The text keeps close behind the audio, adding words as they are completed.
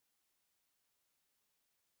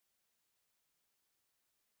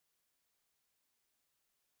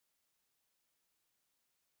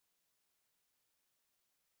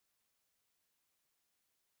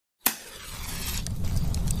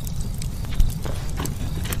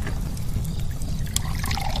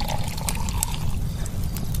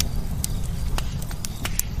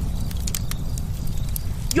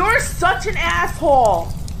such an asshole.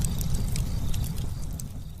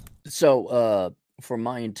 So, for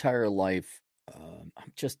my entire life,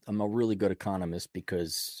 I'm a really good economist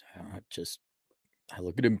because I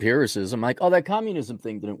look at empiricism, like, oh, that communism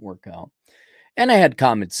thing didn't work out. And I had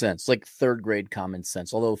common sense, like third grade common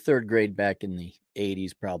sense. Although third grade back in the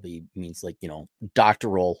 80s probably means like,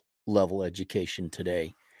 doctoral level education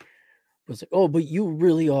today. It was like, oh, but you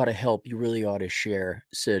really ought to help. You really ought to share,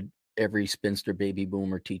 said every spinster baby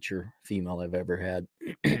boomer teacher, female I've ever had.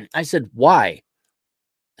 I said, why?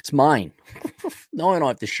 It's mine. No, I don't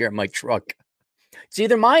have to share my truck. It's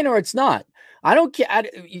either mine or it's not. I don't care.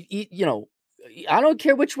 I don't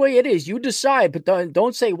care which way it is. You decide, but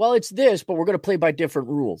don't say, well, it's this, but we're going to play by different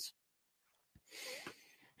rules.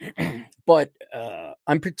 But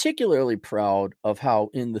I'm particularly proud of how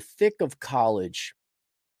in the thick of college,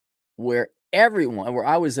 where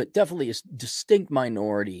I was definitely a distinct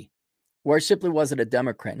minority, where I simply wasn't a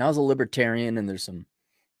Democrat. And I was a libertarian, and there's some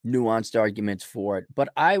nuanced arguments for it. But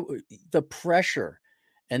the pressure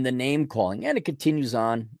and the name calling, and it continues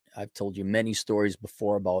on. I've told you many stories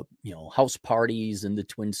before about, house parties in the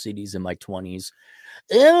Twin Cities in my 20s.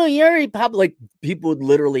 Oh, you're a Republican. People would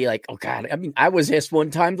literally like, oh, God. I mean, I was asked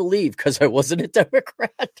one time to leave because I wasn't a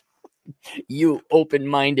Democrat. You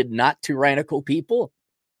open-minded, not tyrannical people.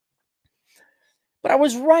 But I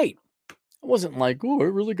was right. I wasn't like, oh, I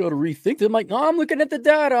really got to rethink this. I'm like, no, I'm looking at the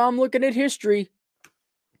data. I'm looking at history.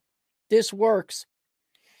 This works.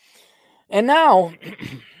 And now,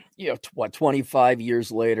 25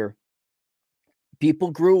 years later,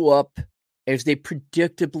 people grew up as they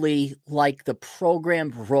predictably, like the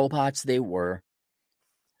programmed robots they were.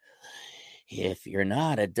 If you're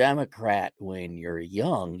not a Democrat when you're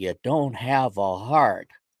young, you don't have a heart.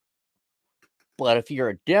 But if you're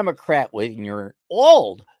a Democrat when you're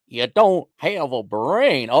old, you don't have a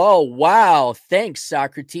brain. Oh, wow. Thanks,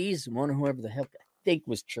 Socrates. I wonder whoever the hell, I think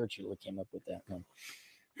was Churchill who came up with that one.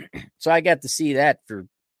 So I got to see that for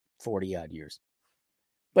 40 odd years.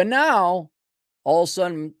 But now, all of a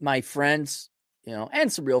sudden, my friends,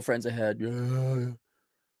 and some real friends I had, yeah,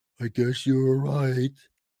 I guess you're right.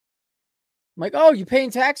 I'm like, oh, you paying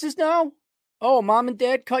taxes now? Oh, mom and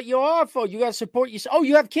dad cut you off. Oh, you got to support you. Oh,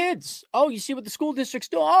 you have kids. Oh, you see what the school district's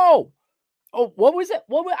doing. Oh, what was it?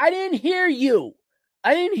 I didn't hear you.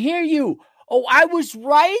 Oh, I was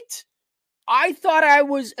right. I thought I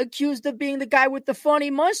was accused of being the guy with the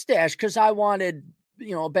funny mustache because I wanted,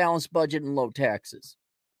 a balanced budget and low taxes.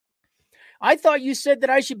 I thought you said that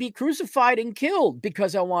I should be crucified and killed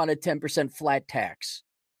because I wanted 10% flat tax.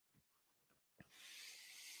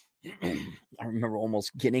 I remember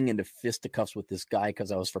almost getting into fisticuffs with this guy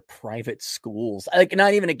because I was for private schools. Like,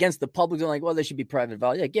 not even against the public. They're like, well, there should be private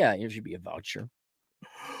voucher. Like, yeah, there should be a voucher.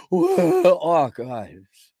 Oh, God.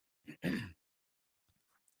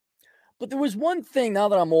 But there was one thing, now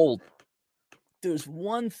that I'm old, there's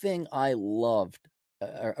one thing I loved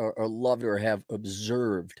or have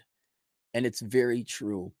observed, and it's very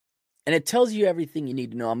true. And it tells you everything you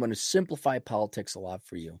need to know. I'm going to simplify politics a lot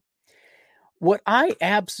for you. What I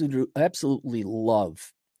absolutely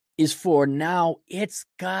love is for now, it's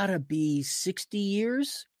got to be 60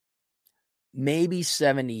 years, maybe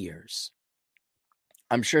 70 years.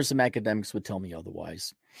 I'm sure some academics would tell me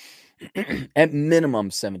otherwise. At minimum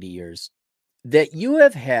 70 years, that you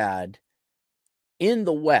have had in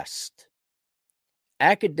the West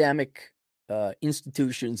academic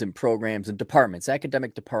institutions and programs and departments,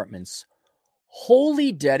 academic departments,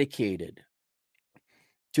 wholly dedicated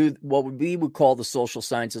to what we would call the social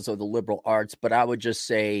sciences or the liberal arts, but I would just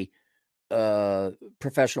say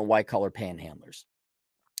professional white-collar panhandlers,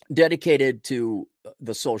 dedicated to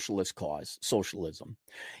the socialist cause, socialism.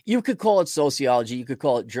 You could call it sociology, you could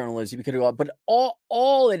call it journalism, you could call it, but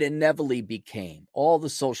all it inevitably became, all the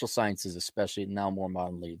social sciences, especially now more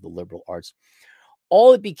modernly the liberal arts,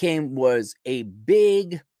 all it became was a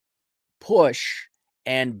big push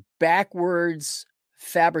and backwards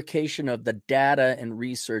fabrication of the data and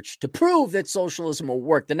research to prove that socialism will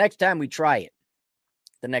work the next time we try it,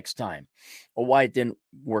 or why it didn't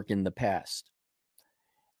work in the past.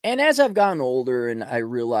 And as I've gotten older and I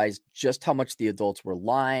realized just how much the adults were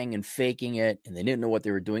lying and faking it, and they didn't know what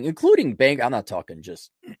they were doing, including I'm not talking just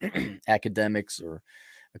academics or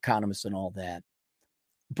economists and all that.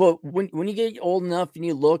 But when you get old enough and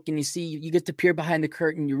you look and you see, you get to peer behind the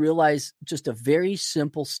curtain, you realize just a very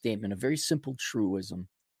simple statement, a very simple truism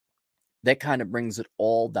that kind of brings it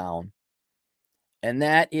all down. And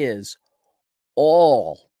that is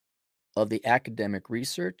all of the academic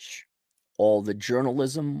research, all the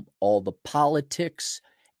journalism, all the politics,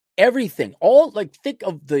 everything, think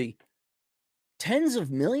of the tens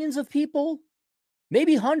of millions of people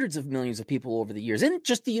maybe hundreds of millions of people over the years, in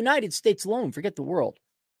just the United States alone, forget the world,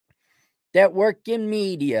 that work in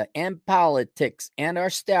media and politics and are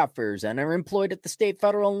staffers and are employed at the state,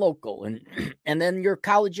 federal, and local, and then your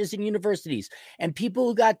colleges and universities, and people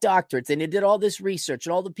who got doctorates and they did all this research,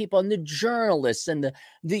 and all the people and the journalists and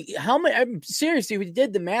the how many, seriously, we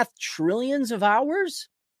did the math, trillions of hours,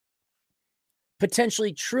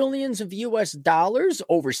 potentially trillions of US dollars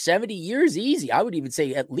over 70 years, easy. I would even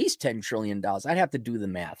say at least $10 trillion. I'd have to do the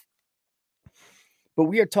math. But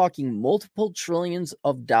we are talking multiple trillions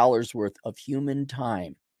of dollars worth of human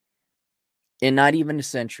time in not even a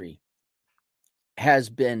century has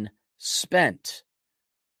been spent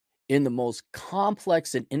in the most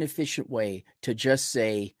complex and inefficient way to just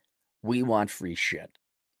say, we want free shit.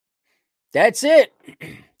 That's it.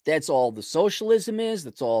 That's all the socialism is.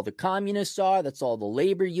 That's all the communists are. That's all the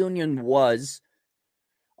labor union was.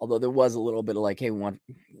 Although there was a little bit of like, hey, we want,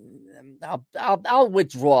 I'll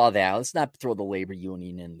withdraw that. Let's not throw the labor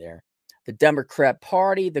union in there. The Democrat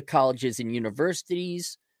Party, the colleges and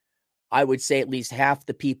universities, I would say at least half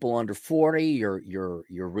the people under 40, your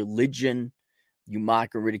religion, you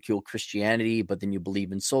mock or ridicule Christianity, but then you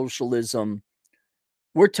believe in socialism.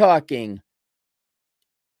 We're talking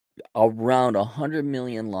around 100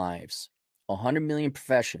 million lives, 100 million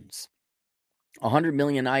professions, 100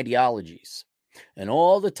 million ideologies, and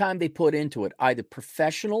all the time they put into it, either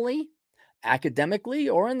professionally, academically,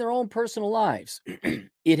 or in their own personal lives.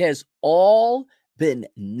 It has all been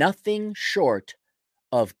nothing short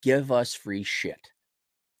of give us free shit.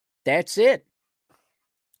 That's it.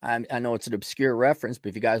 I know it's an obscure reference, but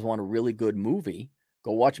if you guys want a really good movie,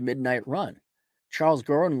 go watch Midnight Run. Charles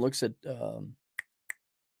Grodin looks at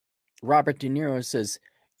Robert De Niro and says,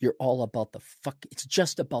 you're all about the fuck. It's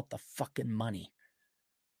just about the fucking money.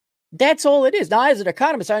 That's all it is. Now, as an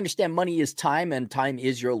economist, I understand money is time and time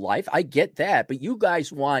is your life. I get that. But you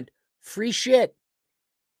guys want free shit.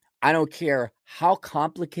 I don't care how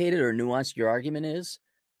complicated or nuanced your argument is.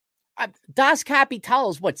 Das Kapital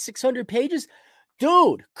is what, 600 pages?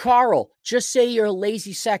 Dude, Carl, just say you're a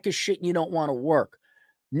lazy sack of shit and you don't want to work.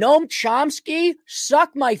 Noam Chomsky,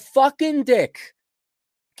 suck my fucking dick.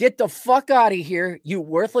 Get the fuck out of here, you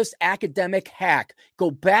worthless academic hack. Go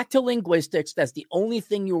back to linguistics. That's the only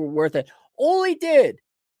thing you were worth it. All he did,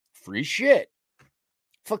 free shit.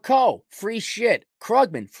 Foucault, free shit.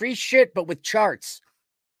 Krugman, free shit, but with charts.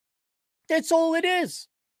 That's all it is.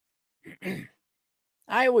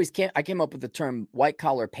 I came up with the term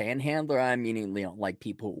white-collar panhandler. I mean, like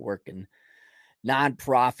people who work in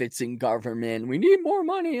nonprofits and government. We need more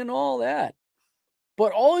money and all that.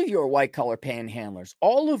 But all of you are white-collar panhandlers.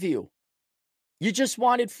 All of you. You just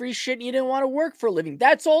wanted free shit and you didn't want to work for a living.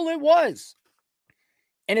 That's all it was.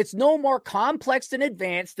 And it's no more complex and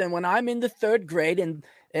advanced than when I'm in the third grade and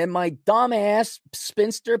my dumbass,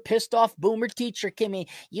 spinster, pissed off boomer teacher came in.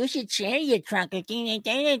 You should share your trunk.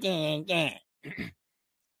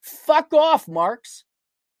 Fuck off, Marx.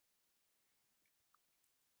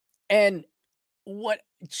 And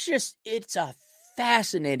it's a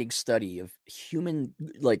fascinating study of human,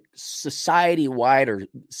 like society-wide or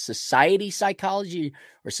society psychology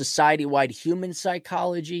or society-wide human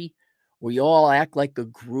psychology, where you all act like a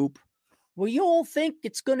group, where you all think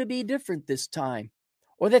it's going to be different this time,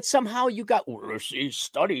 or that somehow you got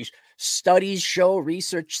studies show,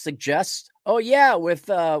 research suggests. Oh yeah, with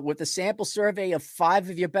a sample survey of 5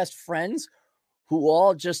 of your best friends who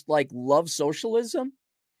all just like love socialism.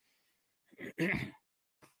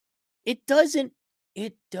 It doesn't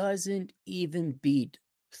even beat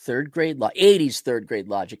third grade 80s third grade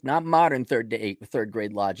logic, not modern third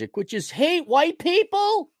grade logic, which is hate white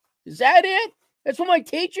people. Is that it? That's what my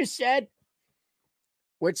teacher said.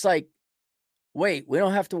 Where it's like, wait, we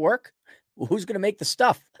don't have to work? Well, who's going to make the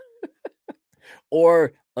stuff?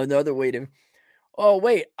 Or another way to, oh,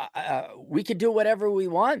 wait, we could do whatever we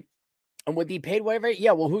want and would be paid whatever.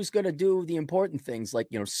 Yeah, well, who's going to do the important things like,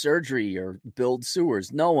 surgery or build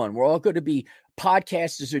sewers? No one. We're all going to be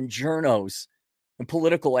podcasters and journos and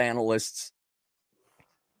political analysts.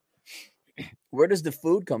 Where does the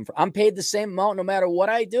food come from? I'm paid the same amount no matter what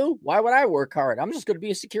I do. Why would I work hard? I'm just going to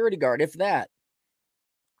be a security guard, if that.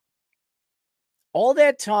 All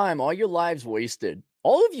that time, all your lives wasted.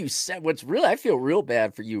 All of you said I feel real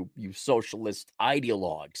bad for you socialist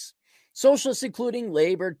ideologues. Socialists, including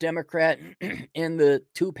Labor, Democrat, and the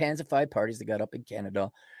 2 pansified parties that got up in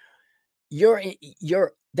Canada.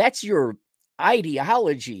 That's your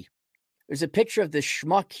ideology. There's a picture of this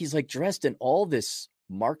schmuck. He's like dressed in all this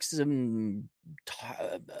Marxism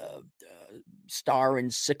star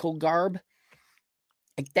and sickle garb.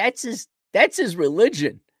 Like that's his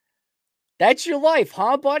religion. That's your life,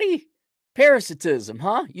 huh, buddy? Parasitism,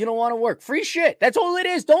 huh? You don't want to work. Free shit. That's all it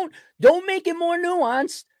is. Don't make it more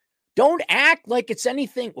nuanced. Don't act like it's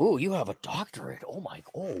anything. Oh, you have a doctorate. Oh my,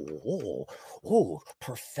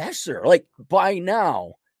 professor. Like by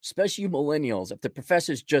now, especially you millennials, if the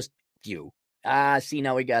professor's just you. See,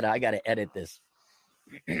 now I gotta edit this.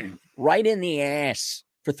 Right in the ass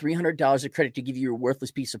for $300 of credit to give you a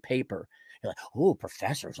worthless piece of paper. You're like, oh,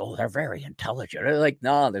 professors, oh, they're very intelligent. They're like,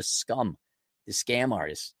 no, they're scum. They're scam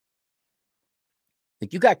artists.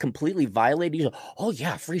 Like you got completely violated. You go, oh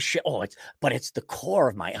yeah, free shit. Oh, it's the core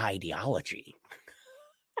of my ideology.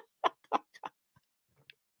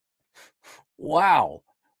 Wow.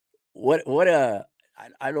 I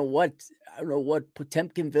don't know what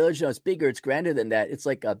Potemkin village is bigger. It's grander than that. It's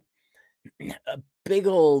like a big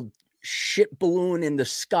old shit balloon in the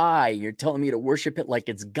sky. You're telling me to worship it like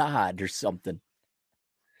it's God or something.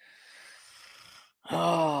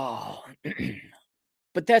 Oh,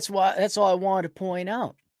 but that's all I wanted to point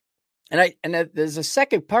out. And there's a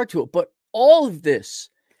second part to it, but all of this,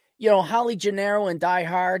 Holly Gennaro and Die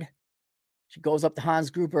Hard, she goes up to Hans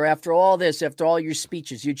Gruber after all this, after all your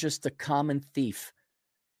speeches, you're just a common thief.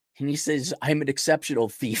 And he says, I'm an exceptional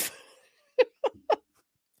thief.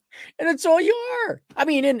 And that's all you are. I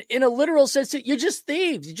mean, in a literal sense, you're just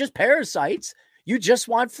thieves. You're just parasites. You just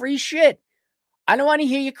want free shit. I don't want to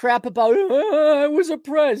hear you crap about, I was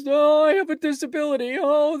oppressed. Oh, I have a disability.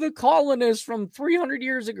 Oh, the colonists from 300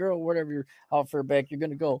 years ago, or whatever, how far back you're going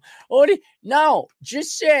to go. No,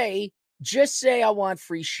 just say I want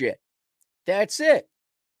free shit. That's it.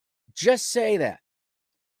 Just say that.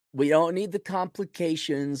 We don't need the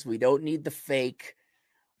complications. We don't need the fake.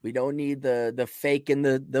 We don't need the fake and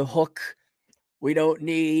the hook. We don't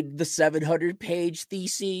need the 700-page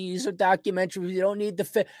theses or documentaries. We don't need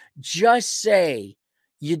just say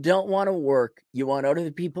you don't want to work. You want other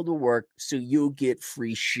people to work so you get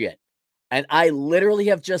free shit. And I literally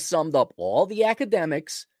have just summed up all the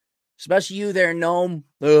academics, especially you there, Gnome.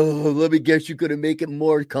 Oh, let me guess, you're going to make it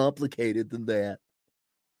more complicated than that.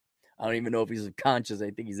 I don't even know if he's conscious. I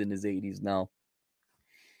think he's in his 80s now.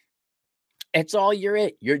 It's all you're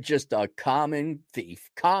it. You're just a common thief,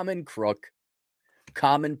 common crook,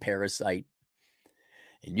 common parasite.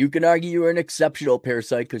 And you can argue you're an exceptional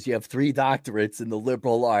parasite because you have 3 doctorates in the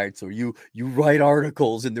liberal arts, or you write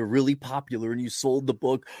articles and they're really popular and you sold the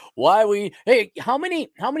book. How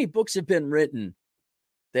many books have been written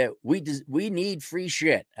that we need free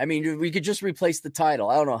shit? I mean, we could just replace the title.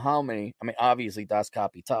 I don't know how many. I mean, obviously Das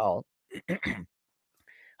Kapital.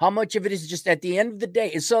 How much of it is just at the end of the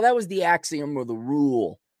day? And so that was the axiom or the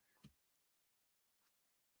rule.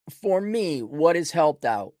 For me, what has helped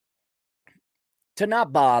out? To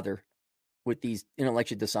not bother with these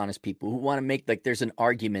intellectually dishonest people who want to make like there's an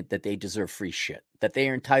argument that they deserve free shit, that they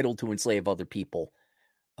are entitled to enslave other people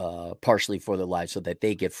partially for their lives so that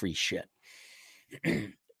they get free shit.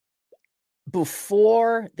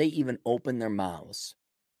 Before they even open their mouths,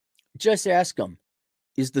 just ask them,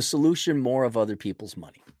 is the solution more of other people's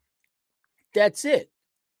money? That's it.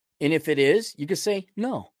 And if it is, you can say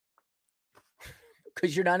no.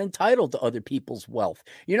 Because you're not entitled to other people's wealth.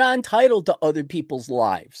 You're not entitled to other people's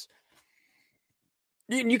lives.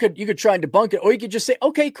 You could try and debunk it, or you could just say,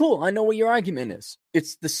 okay, cool, I know what your argument is.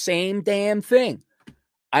 It's the same damn thing.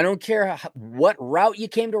 I don't care what route you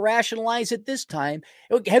came to rationalize it this time.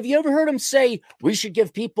 Have you ever heard them say, we should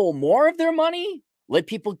give people more of their money? Let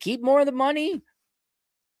people keep more of the money?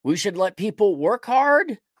 We should let people work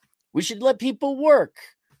hard? We should let people work.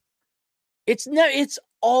 It's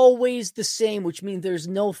always the same, which means there's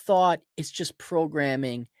no thought. It's just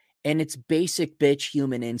programming, and it's basic bitch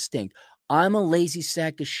human instinct. I'm a lazy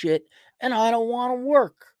sack of shit, and I don't want to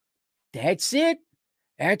work. That's it.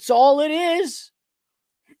 That's all it is.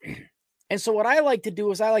 And so what I like to do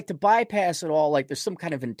is I like to bypass it all, like there's some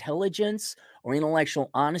kind of intelligence or intellectual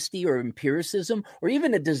honesty or empiricism or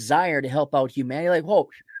even a desire to help out humanity. Like, whoa,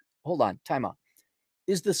 hold on, time out.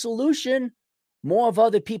 Is the solution more of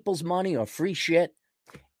other people's money or free shit?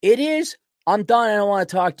 It is. I'm done. I don't want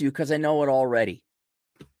to talk to you because I know it already.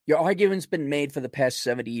 Your argument's been made for the past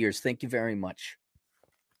 70 years. Thank you very much.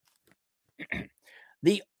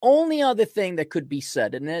 The only other thing that could be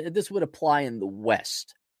said, and this would apply in the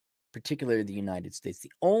West, particularly the United States,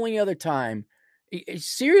 the only other time,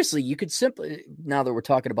 seriously, you could simply, now that we're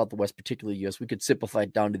talking about the West, particularly U.S., we could simplify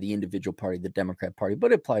it down to the individual party, the Democrat Party,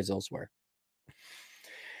 but it applies elsewhere.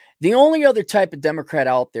 The only other type of Democrat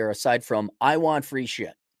out there, aside from I want free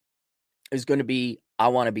shit, is going to be I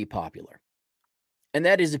want to be popular. And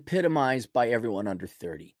that is epitomized by everyone under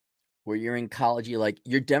 30, where you're in college,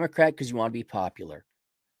 you're Democrat because you want to be popular.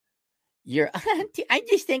 I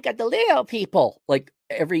just think of the little people. Like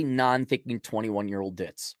every non-thinking 21-year-old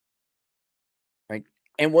ditz. Right.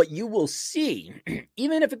 And what you will see,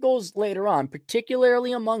 even if it goes later on,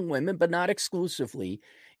 particularly among women, but not exclusively,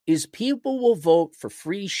 is people will vote for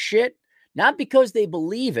free shit, not because they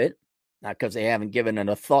believe it, not because they haven't given it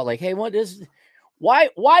a thought like, hey, why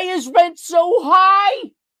is rent so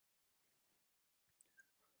high?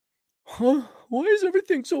 Huh? Why is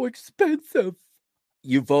everything so expensive?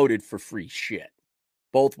 You voted for free shit,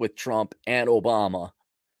 both with Trump and Obama.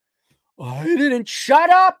 I didn't shut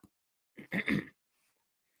up.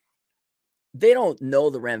 They don't know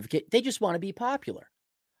the ramifications. They just want to be popular.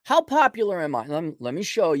 How popular am I? Let me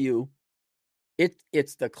show you.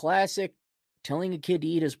 It's the classic telling a kid to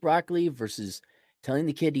eat his broccoli versus telling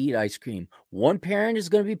the kid to eat ice cream. One parent is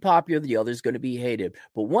going to be popular, the other is going to be hated.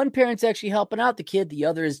 But one parent's actually helping out the kid, the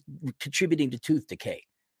other is contributing to tooth decay.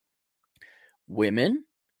 Women,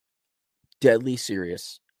 deadly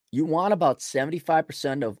serious. You want about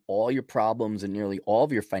 75% of all your problems and nearly all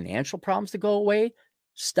of your financial problems to go away?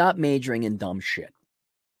 Stop majoring in dumb shit.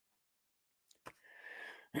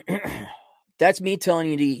 That's me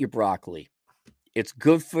telling you to eat your broccoli. It's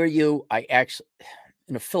good for you. I actually,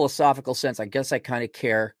 in a philosophical sense, I guess I kind of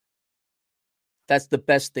care. That's the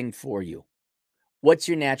best thing for you. What's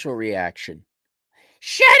your natural reaction?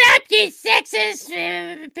 Shut up, you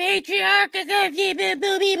sexist patriarchal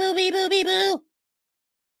booby boo.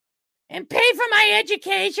 And pay for my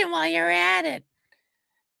education while you're at it.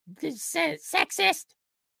 Sexist.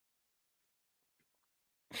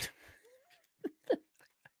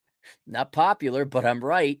 Not popular, but I'm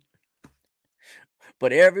right.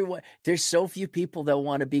 But everyone, there's so few people that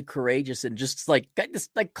want to be courageous and just like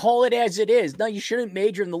call it as it is. No, you shouldn't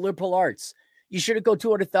major in the liberal arts. You shouldn't go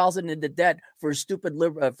 200,000 into debt for a stupid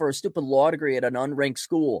law degree at an unranked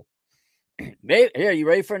school. Maybe, here, you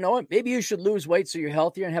ready for another one? Maybe you should lose weight so you're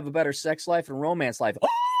healthier and have a better sex life and romance life. Oh,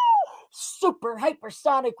 super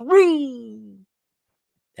hypersonic re.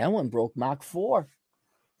 That one broke Mach 4.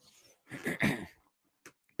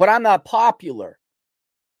 But I'm not popular.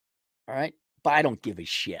 All right. But I don't give a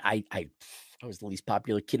shit. I was the least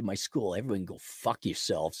popular kid in my school. Everyone go fuck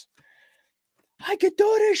yourselves. I could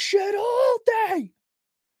do this shit all day.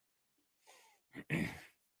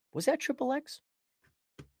 Was that Triple X?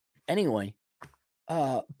 Anyway,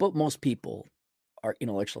 but most people are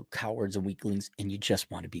intellectual cowards and weaklings, and you just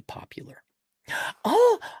want to be popular.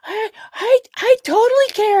 Oh, I totally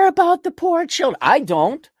care about the poor children. I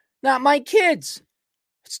don't. Not my kids.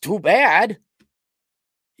 It's too bad.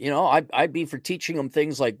 You know, I'd be for teaching them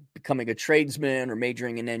things like becoming a tradesman or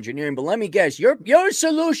majoring in engineering. But let me guess, your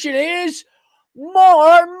solution is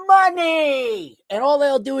more money. And all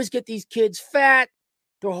they'll do is get these kids fat.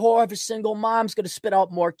 The whore of a single mom's going to spit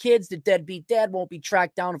out more kids. The deadbeat dad won't be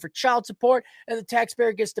tracked down for child support, and the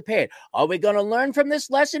taxpayer gets to pay it. Are we going to learn from this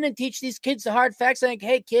lesson and teach these kids the hard facts? I think,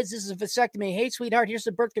 hey, kids, this is a vasectomy. Hey, sweetheart, here's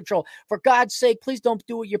the birth control. For God's sake, please don't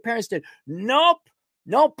do what your parents did. Nope.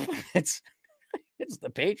 It's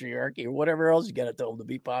the patriarchy or whatever else you got to tell them to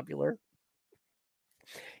be popular.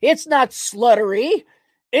 It's not sluttery.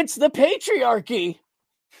 It's the patriarchy.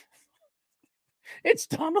 It's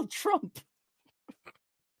Donald Trump.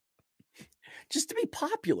 Just to be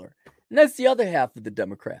popular. And that's the other half of the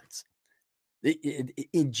Democrats.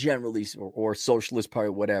 In generally, or Socialist Party,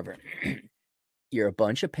 whatever. You're a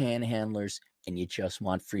bunch of panhandlers and you just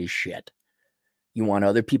want free shit. You want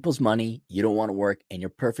other people's money, you don't want to work, and you're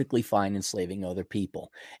perfectly fine enslaving other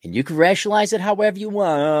people. And you can rationalize it however you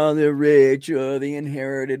want. Oh, the rich, they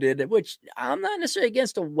inherited it, which I'm not necessarily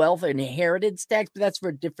against a wealth inheritance tax, but that's for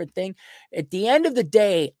a different thing. At the end of the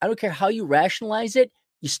day, I don't care how you rationalize it,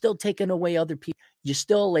 you're still taking away other people. You're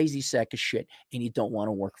still a lazy sack of shit, and you don't want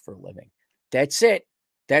to work for a living. That's it.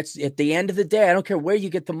 That's at the end of the day. I don't care where you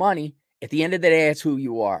get the money. At the end of the day, that's who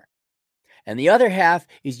you are. And the other half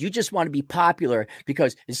is you just want to be popular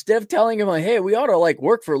because instead of telling them, like, hey, we ought to like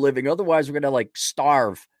work for a living, otherwise we're going to like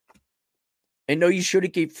starve. And no, you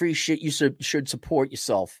shouldn't get free shit. You should support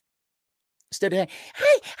yourself. Instead of saying,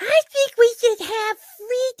 hey, I think we should have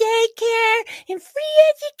free daycare and free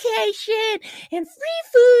education and free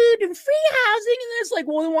food and free housing. And then it's like,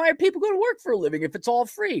 well, then why are people going to work for a living if it's all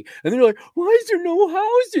free? And they're like, why is there no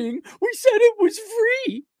housing? We said it was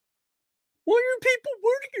free. Why are people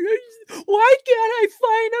working? Why can't I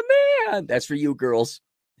find a man? That's for you, girls.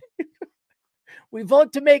 We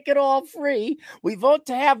vote to make it all free. We vote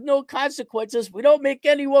to have no consequences. We don't make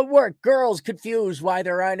anyone work. Girls confused why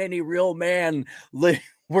there aren't any real men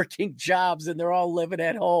working jobs and they're all living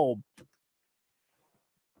at home.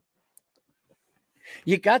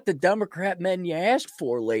 You got the Democrat men you asked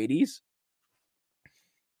for, ladies.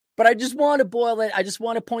 But I just want to boil it. I just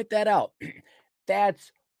want to point that out.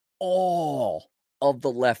 That's all of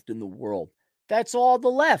the left in the world. That's all the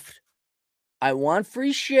left. I want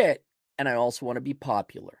free shit, and I also want to be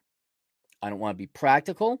popular. I don't want to be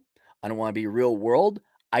practical. I don't want to be real world.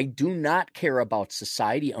 I do not care about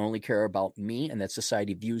society. I only care about me, and that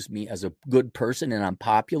society views me as a good person and I'm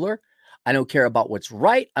popular. I don't care about what's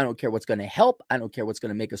right. I don't care what's going to help. I don't care what's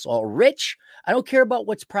going to make us all rich. I don't care about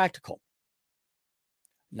what's practical.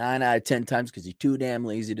 9 out of 10 times because you're too damn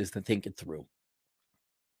lazy to think it through.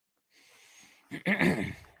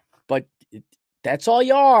 But that's all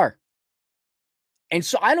you are. And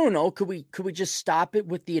so I don't know, could we just stop it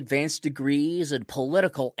with the advanced degrees and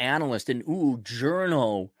political analyst and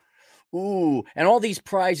journo, and all these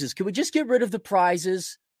prizes? Could we just get rid of the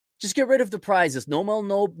prizes? Just get rid of the prizes. No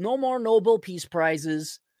more Nobel Peace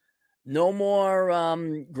Prizes. No more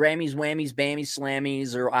Grammys, whammies, bammies,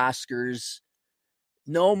 slammies, or Oscars.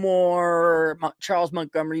 No more Charles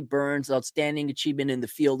Montgomery Burns Outstanding Achievement in the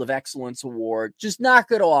Field of Excellence Award. Just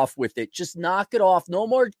knock it off with it. Just knock it off. No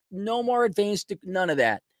more advanced, none of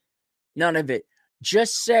that. None of it.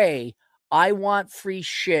 Just say, I want free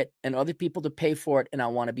shit and other people to pay for it, and I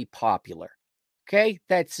want to be popular. Okay?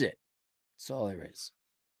 That's it. That's all there is.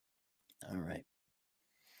 All right.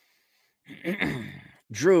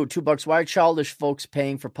 Drew, $2. Why are childish folks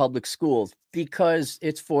paying for public schools? Because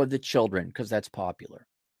it's for the children, because that's popular.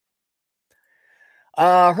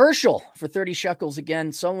 Herschel, for 30 shekels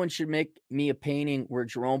again. Someone should make me a painting where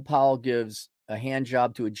Jerome Powell gives a hand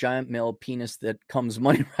job to a giant male penis that comes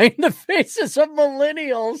money right in the faces of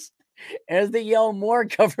millennials as they yell more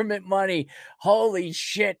government money. Holy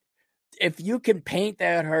shit. If you can paint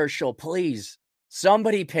that, Herschel, please.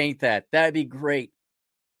 Somebody paint that. That'd be great.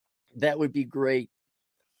 That would be great.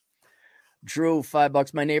 Drew,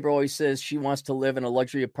 $5. My neighbor always says she wants to live in a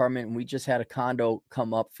luxury apartment, and we just had a condo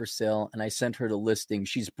come up for sale, and I sent her the listing.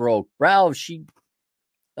 She's broke. Ralph,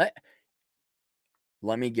 let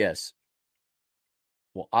me guess.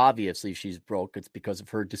 Well, obviously she's broke. It's because of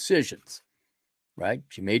her decisions, right?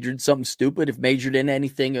 She majored in something stupid, if majored in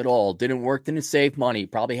anything at all. Didn't work, didn't save money.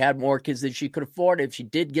 Probably had more kids than she could afford. If she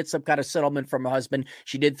did get some kind of settlement from her husband,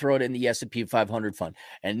 she did throw it in the S&P 500 fund.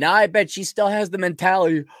 And now I bet she still has the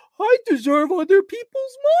mentality, I deserve other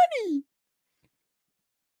people's money.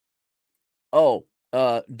 Oh,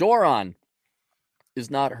 Doron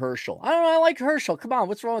is not Herschel. I don't know. I like Herschel. Come on.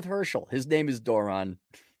 What's wrong with Herschel? His name is Doron.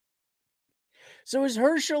 So is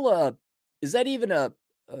Herschel is that even an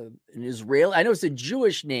Israeli? I know it's a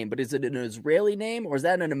Jewish name, but is it an Israeli name or is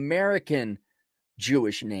that an American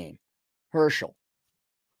Jewish name? Herschel.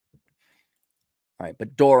 All right,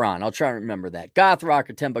 but Doron, I'll try to remember that. Goth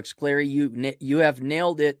Rocker, $10. Clarey, you have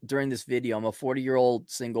nailed it during this video. I'm a 40-year-old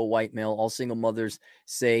single white male. All single mothers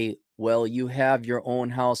say, well, you have your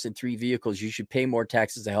own house and 3 vehicles. You should pay more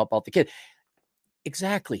taxes to help out the kid.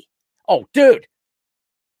 Exactly. Oh, dude.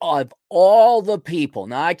 Of all the people,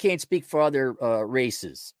 now I can't speak for other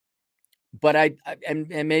races, but and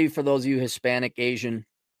maybe for those of you Hispanic, Asian,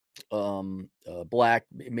 Black,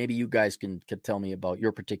 maybe you guys can tell me about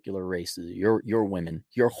your particular races, your women,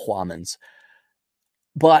 your Huamans.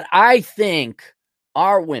 But I think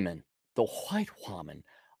our women, the white woman,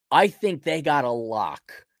 I think they got a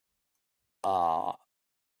lock on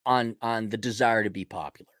the desire to be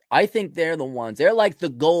popular. I think they're the ones. They're like the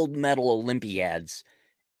gold medal Olympiads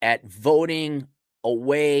at voting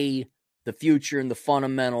away the future and the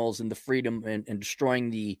fundamentals and the freedom and destroying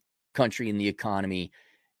the country and the economy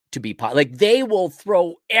to be popular. Like they will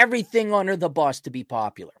throw everything under the bus to be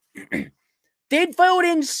popular. They'd vote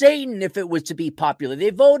in Satan if it was to be popular.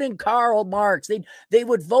 They'd vote in Karl Marx. They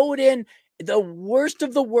would vote in the worst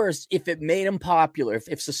of the worst if it made them popular,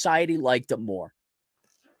 if society liked them more.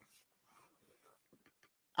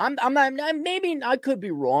 I'm not, maybe I could be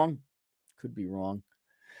wrong. Could be wrong.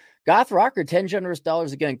 Goth Rocker, $10 generous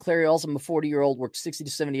again. Clarey, also I'm a 40-year-old, worked 60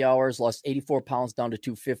 to 70 hours, lost 84 pounds down to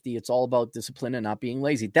 250. It's all about discipline and not being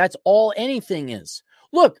lazy. That's all anything is.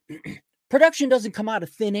 Look, production doesn't come out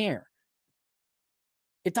of thin air.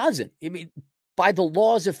 It doesn't. I mean, by the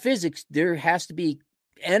laws of physics, there has to be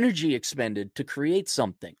energy expended to create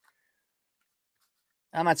something.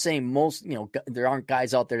 I'm not saying most, there aren't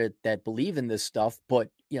guys out there that believe in this stuff,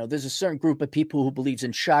 but, there's a certain group of people who believes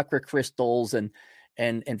in chakra crystals and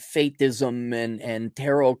fatism and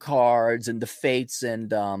tarot cards and the fates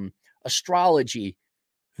and astrology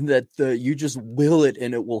that you just will it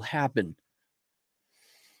and it will happen.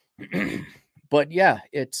 But yeah,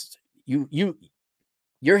 it's you're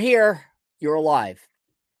here, you're alive.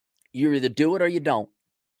 You either do it or you don't.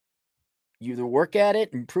 You either work at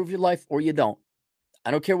it, improve your life, or you don't.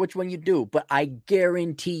 I don't care which one you do, but I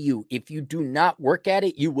guarantee you, if you do not work at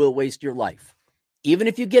it, you will waste your life. Even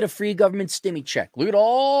if you get a free government stimmy check. Look at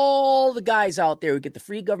all the guys out there who get the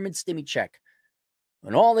free government stimmy check.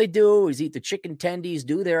 And all they do is eat the chicken tendies,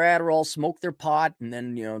 do their Adderall, smoke their pot, and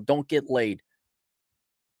then, don't get laid.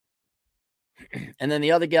 And then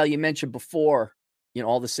the other gal you mentioned before,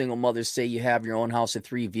 all the single mothers say you have your own house and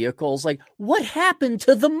 3 vehicles. Like, what happened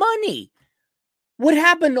to the money? What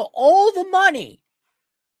happened to all the money?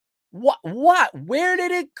 What? Where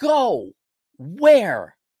did it go?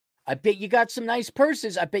 Where? I bet you got some nice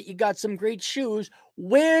purses. I bet you got some great shoes.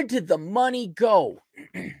 Where did the money go?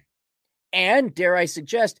 And dare I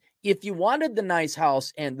suggest, if you wanted the nice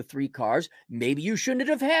house and the 3 cars, maybe you shouldn't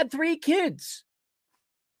have had 3 kids.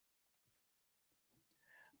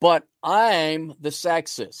 But I'm the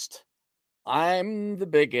sexist. I'm the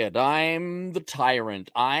bigot. I'm the tyrant.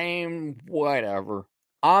 I'm whatever.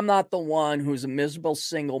 I'm not the one who's a miserable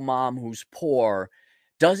single mom who's poor,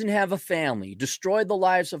 doesn't have a family, destroyed the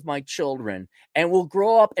lives of my children, and will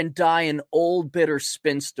grow up and die an old, bitter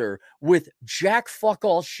spinster with jack fuck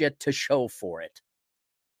all shit to show for it.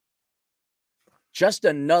 Just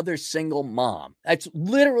another single mom. That's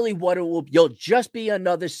literally what it will be. You'll just be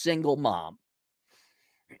another single mom.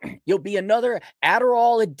 You'll be another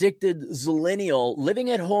Adderall-addicted zillennial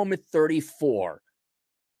living at home at 34.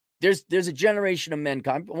 There's a generation of men.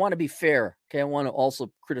 I want to be fair. Okay, I want to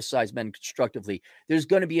also criticize men constructively. There's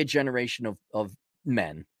going to be a generation of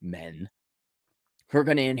men who are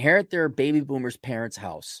going to inherit their baby boomers' parents'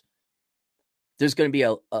 house. There's going to be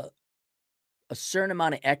a certain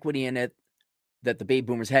amount of equity in it that the baby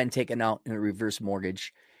boomers hadn't taken out in a reverse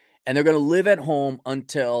mortgage. And they're going to live at home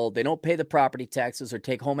until they don't pay the property taxes or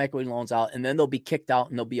take home equity loans out. And then they'll be kicked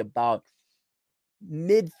out and they'll be about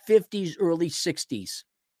mid-50s, early 60s.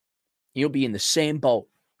 You'll be in the same boat.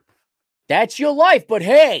 That's your life. But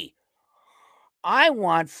hey, I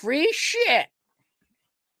want free shit.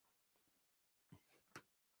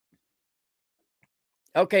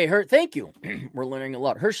 Okay, thank you. We're learning a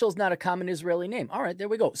lot. Herschel's not a common Israeli name. All right, there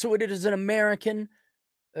we go. So it is an American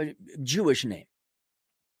Jewish name.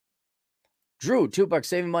 Drew, $2.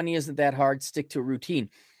 Saving money isn't that hard. Stick to a routine.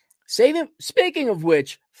 Speaking of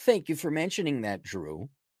which, thank you for mentioning that, Drew.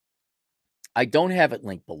 I don't have it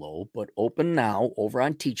linked below, but open now over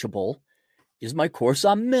on Teachable is my course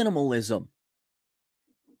on minimalism.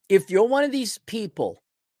 If you're one of these people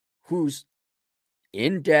who's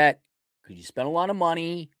in debt because you spent a lot of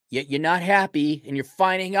money, yet you're not happy, and you're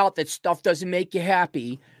finding out that stuff doesn't make you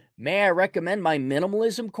happy, may I recommend my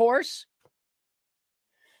minimalism course?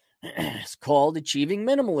 It's called Achieving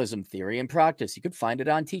Minimalism Theory and Practice. You could find it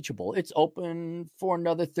on Teachable. It's open for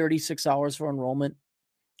another 36 hours for enrollment.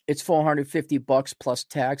 It's $450 plus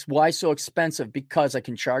tax. Why so expensive? Because I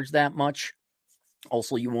can charge that much.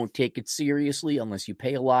 Also, you won't take it seriously unless you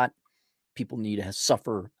pay a lot. People need to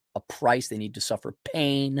suffer a price. They need to suffer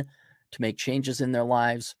pain to make changes in their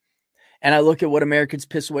lives. And I look at what Americans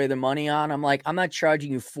piss away their money on. I'm like, I'm not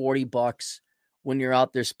charging you $40 when you're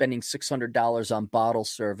out there spending $600 on bottle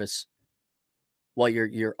service while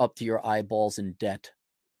you're up to your eyeballs in debt.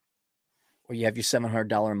 Or you have your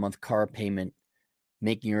 $700 a month car payment,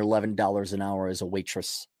 making your $11 an hour as a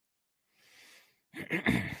waitress.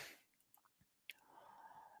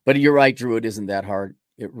 But you're right, Drew, it isn't that hard.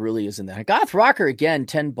 It really isn't that hard. Goth Rocker, again,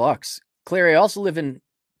 $10. Clarey, I also live in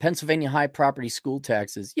Pennsylvania high property school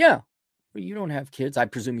taxes. Yeah, well, you don't have kids. I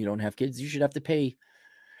presume you don't have kids. You should have to pay.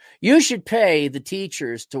 You should pay the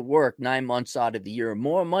teachers to work 9 months out of the year,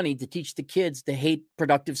 more money to teach the kids to hate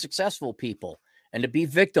productive, successful people and to be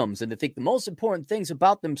victims and to think the most important things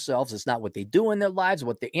about themselves is not what they do in their lives,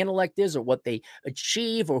 what their intellect is, or what they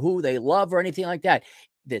achieve, or who they love, or anything like that.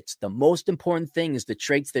 That's the most important thing is the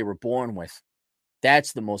traits they were born with.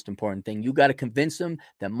 That's the most important thing. You got to convince them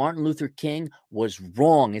that Martin Luther King was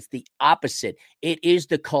wrong. It's the opposite. It is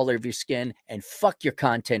the color of your skin, and fuck your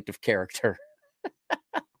content of character.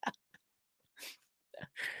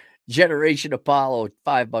 Generation Apollo,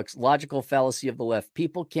 $5. Logical fallacy of the left.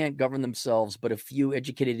 People can't govern themselves, but a few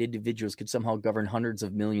educated individuals could somehow govern hundreds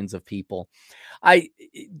of millions of people. They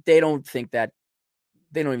don't think that.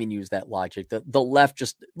 They don't even use that logic. The left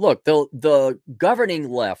just look. The governing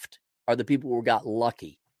left are the people who got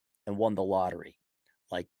lucky and won the lottery,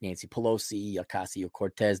 like Nancy Pelosi,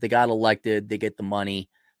 Ocasio-Cortez. They got elected. They get the money.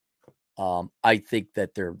 I think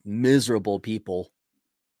that they're miserable people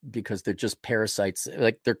because they're just parasites.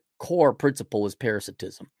 Like their core principle is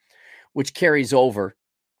parasitism, which carries over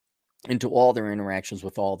into all their interactions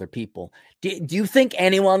with all their people. Do you think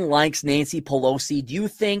anyone likes Nancy Pelosi? Do you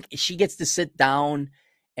think she gets to sit down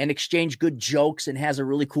and exchange good jokes and has a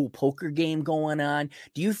really cool poker game going on.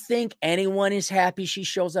 Do you think anyone is happy she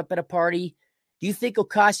shows up at a party? Do you think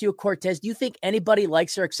Ocasio-Cortez, do you think anybody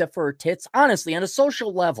likes her except for her tits? Honestly, on a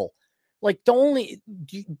social level, like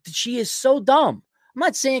she is so dumb. I'm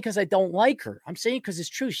not saying because I don't like her. I'm saying because it's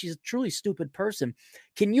true. She's a truly stupid person.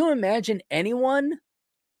 Can you imagine anyone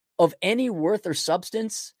of any worth or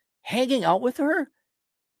substance hanging out with her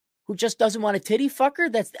who just doesn't want a titty fucker?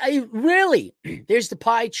 Really, there's the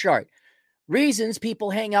pie chart. Reasons people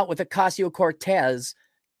hang out with Ocasio-Cortez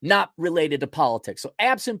not related to politics. So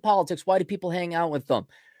absent politics, why do people hang out with them?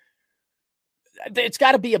 It's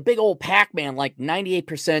got to be a big old Pac-Man, like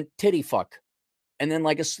 98% titty fuck. And then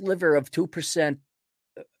like a sliver of 2%.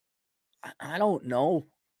 I don't know.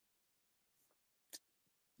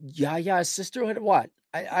 Yeah, sisterhood. What?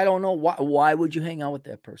 I don't know. Why would you hang out with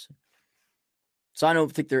that person? So I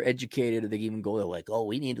don't think they're educated or they even go, they're like, oh,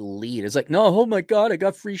 we need to lead. It's like, no, oh my God, I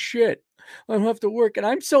got free shit. I don't have to work and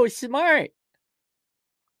I'm so smart.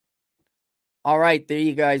 All right, there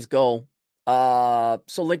you guys go. So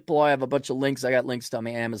link below, I have a bunch of links. I got links to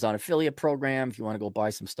my Amazon affiliate program. If you want to go buy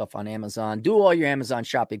some stuff on Amazon, do all your Amazon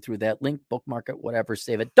shopping through that link, bookmark it, whatever,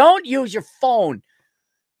 save it. Don't use your phone,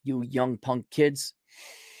 you young punk kids.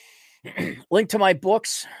 Link to my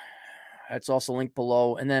books. That's also linked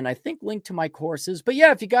below. And then I think link to my courses. But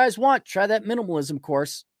yeah, if you guys want, try that minimalism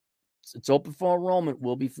course. It's open for enrollment.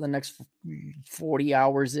 Will be for the next 40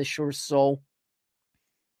 hours-ish or so.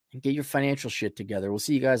 And get your financial shit together. We'll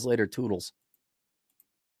see you guys later. Toodles.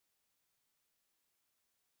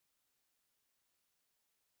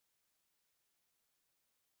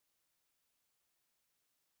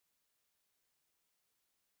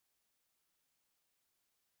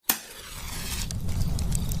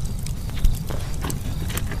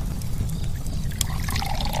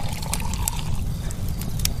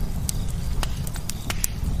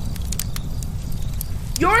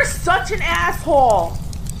 You're such an asshole.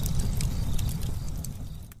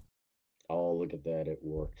 Oh, look at that. It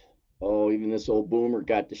worked. Oh, even this old boomer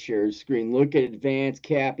got to share his screen. Look at advanced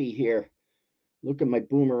Cappy here. Look at my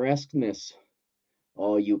boomer-esqueness.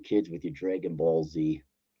 Oh, you kids with your Dragon Ball Z.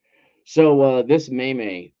 So this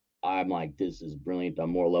Meme, I'm like, this is brilliant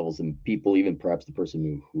on more levels than people, even perhaps the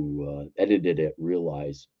person who edited it,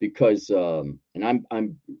 realize. Because and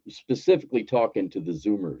I'm specifically talking to the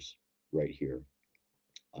Zoomers right here.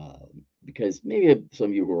 Because maybe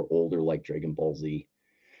some of you who are older like Dragon Ball Z,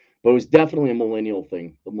 but it was definitely a millennial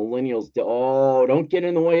thing. The millennials, don't get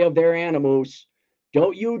in the way of their animals.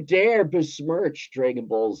 Don't you dare besmirch Dragon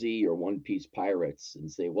Ball Z or One Piece pirates and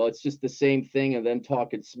say, well, it's just the same thing, and then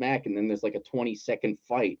talking smack, and then there's like a 20-second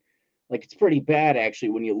fight. Like, it's pretty bad, actually,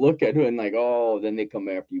 when you look at it and like, oh, then they come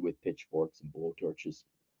after you with pitchforks and blowtorches.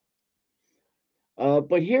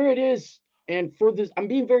 But here it is. And for this, I'm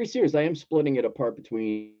being very serious. I am splitting it apart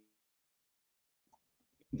between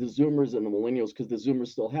the Zoomers and the millennials because the Zoomers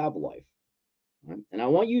still have life. Right? And I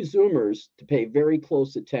want you Zoomers to pay very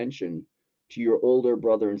close attention to your older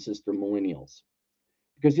brother and sister millennials.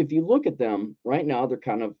 Because if you look at them right now, they're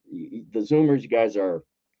kind of the Zoomers, you guys are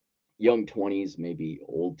young 20s, maybe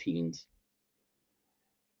old teens.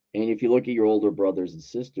 And if you look at your older brothers and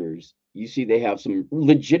sisters, you see they have some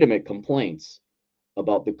legitimate complaints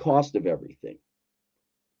about the cost of everything.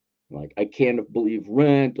 Like, I can't believe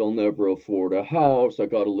rent. I'll never afford a house. I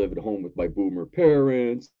got to live at home with my boomer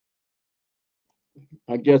parents.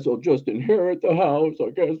 I guess I'll just inherit the house. I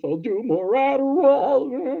guess I'll do more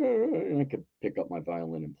Adderall. I could pick up my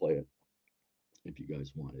violin and play it if you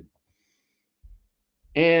guys wanted.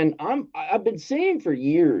 And I've been saying for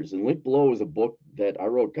years, and Link Below is a book that I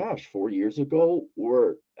wrote, 4 years ago,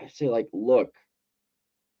 where I say, like, look,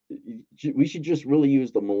 we should just really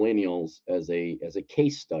use the millennials as a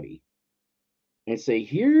case study and say,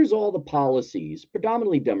 here's all the policies,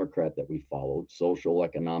 predominantly Democrat, that we followed: social,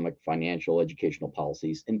 economic, financial, educational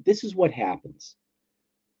policies. And this is what happens.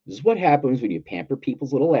 This is what happens when you pamper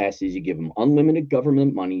people's little asses. You give them unlimited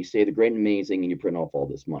government money, you say they're great and amazing, and you print off all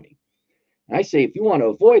this money. And I say, if you want to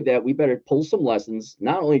avoid that, we better pull some lessons,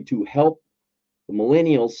 not only to help the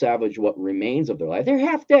millennials salvage what remains of their life. They're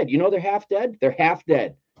half dead. You know, they're half dead. They're half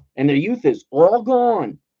dead. And their youth is all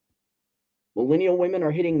gone. Millennial women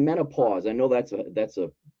are hitting menopause. I know that's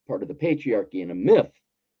a part of the patriarchy and a myth,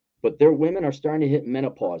 but their women are starting to hit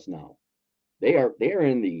menopause now. They are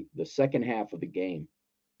in the second half of the game.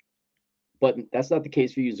 But that's not the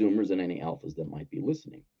case for you Zoomers and any alphas that might be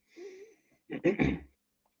listening.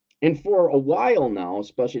 And for a while now,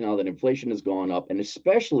 especially now that inflation has gone up, and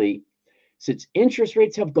especially since interest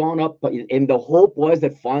rates have gone up, and the hope was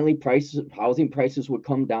that finally housing prices would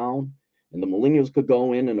come down and the millennials could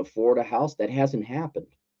go in and afford a house, that hasn't happened.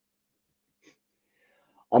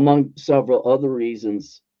 Among several other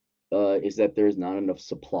reasons, is that there's not enough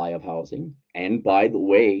supply of housing. And by the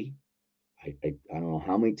way, I don't know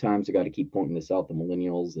how many times I got to keep pointing this out. The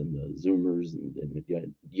millennials and the Zoomers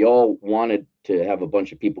and y'all wanted to have a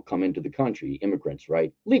bunch of people come into the country, immigrants,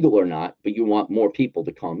 right? Legal or not, but you want more people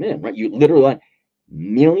to come in, right? You literally want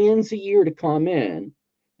millions a year to come in,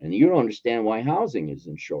 and you don't understand why housing is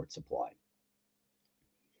in short supply.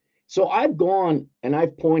 So I've gone and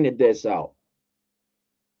I've pointed this out,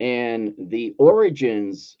 and the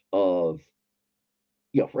origins of,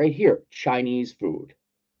 right here, Chinese food,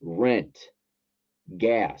 rent,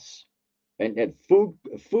 gas, and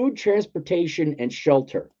food, transportation, and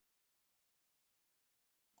shelter.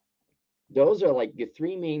 Those are like the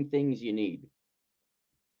three main things you need.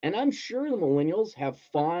 And I'm sure the millennials have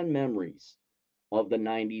fond memories of the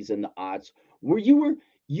 90s and the aughts where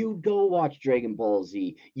you go watch Dragon Ball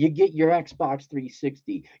Z, you get your Xbox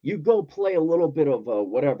 360, you go play a little bit of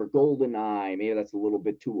whatever, Golden Eye, maybe that's a little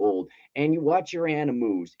bit too old, and you watch your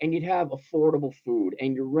animus, and you'd have affordable food,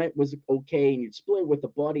 and your rent was okay, and you'd split it with a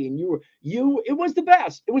buddy, and it was the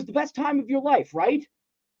best. It was the best time of your life, right?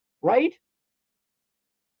 Right?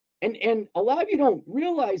 And a lot of you don't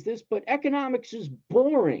realize this, but economics is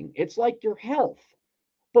boring. It's like your health.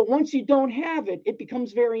 But once you don't have it, it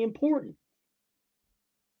becomes very important.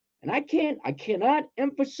 And I cannot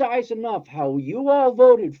emphasize enough how you all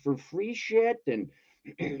voted for free shit and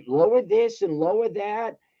lower this and lower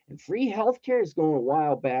that. And free healthcare is going a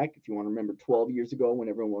while back. If you want to remember 12 years ago when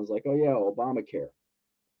everyone was like, oh yeah, Obamacare.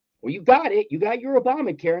 Well, you got it. You got your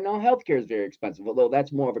Obamacare. And now healthcare is very expensive, although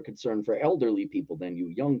that's more of a concern for elderly people than you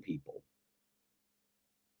young people.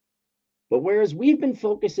 But whereas we've been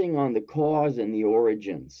focusing on the cause and the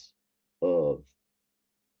origins of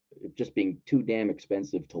just being too damn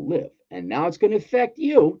expensive to live, and now it's going to affect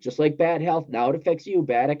you, just like bad health. Now it affects you,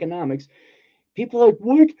 bad economics. People are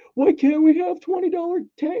like, why can't we have $20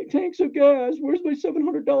 tanks of gas? Where's my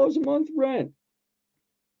 $700 a month rent?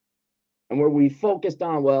 And where we focused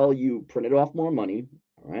on, well, you printed off more money,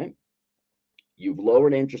 all right? You've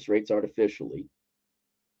lowered interest rates artificially.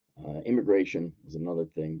 Immigration is another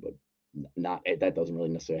thing, but not that doesn't really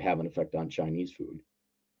necessarily have an effect on Chinese food.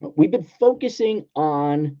 We've been focusing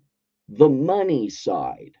on the money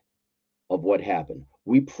side of what happened.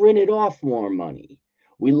 We printed off more money.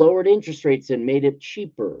 We lowered interest rates and made it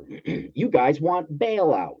cheaper. You guys want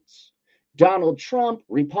bailouts. Donald Trump,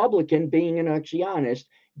 Republican, being an actually honest,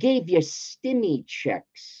 gave you stimmy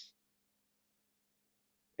checks.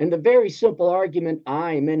 And the very simple argument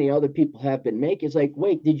I and many other people have been making is like,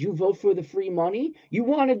 wait, did you vote for the free money? You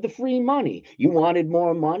wanted the free money. You wanted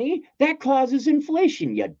more money? That causes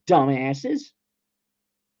inflation, you dumbasses.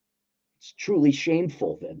 It's truly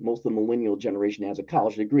shameful that most of the millennial generation has a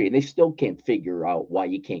college degree and they still can't figure out why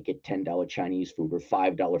you can't get $10 Chinese food or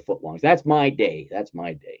 $5 footlongs. That's my day. That's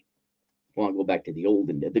my day. I want to go back to the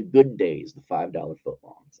olden days, the good days, the $5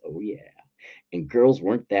 footlongs. Oh, yeah. And girls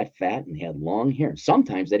weren't that fat and had long hair.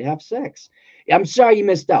 Sometimes they'd have sex. I'm sorry you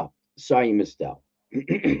missed out. Sorry you missed out.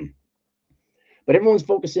 But everyone's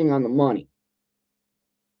focusing on the money.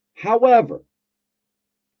 However,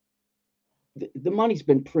 the money's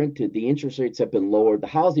been printed, the interest rates have been lowered, the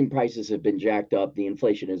housing prices have been jacked up, the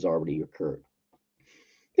inflation has already occurred.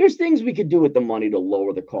 There's things we could do with the money to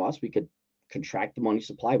lower the cost. We could contract the money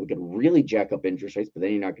supply. We could really jack up interest rates, but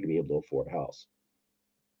then you're not going to be able to afford a house.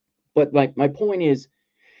 But my point is,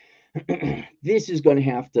 this is going to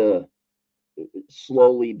have to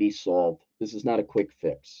slowly be solved. This is not a quick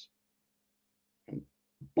fix.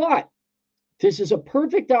 But this is a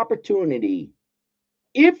perfect opportunity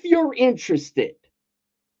if you're interested.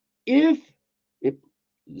 If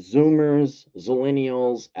Zoomers,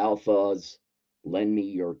 Zillennials, Alphas, lend me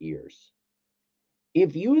your ears.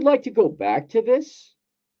 If you would like to go back to this,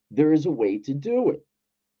 there is a way to do it.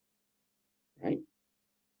 Right?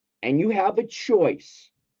 And you have a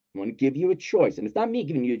choice. I'm going to give you a choice. And it's not me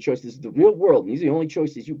giving you a choice. This is the real world. And these are the only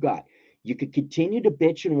choices you got. You could continue to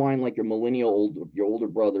bitch and whine like your your older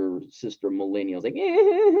brother or sister millennials. Like,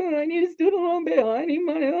 I need a student loan bill. I need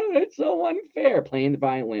money. Oh, it's so unfair. Playing the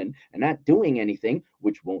violin and not doing anything,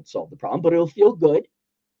 which won't solve the problem, but it'll feel good.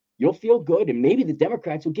 You'll feel good. And maybe the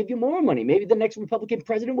Democrats will give you more money. Maybe the next Republican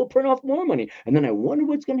president will print off more money. And then I wonder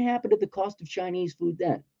what's going to happen to the cost of Chinese food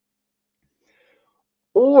then.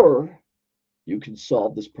 Or you can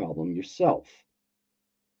solve this problem yourself.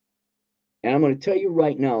 And I'm going to tell you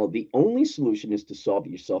right now, the only solution is to solve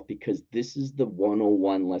it yourself, because this is the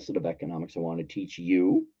 101 lesson of economics I want to teach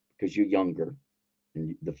you, because you're younger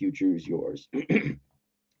and the future is yours.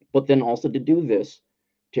 But then also to do this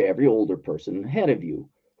to every older person ahead of you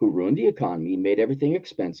who ruined the economy and made everything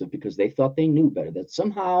expensive because they thought they knew better, that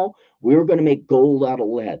somehow we were going to make gold out of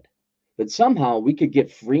lead, that somehow we could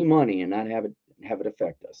get free money and not have it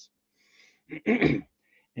affect us.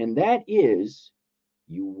 And that is,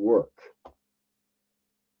 you work.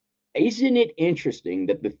 Isn't it interesting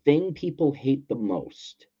that the thing people hate the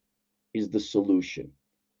most is the solution?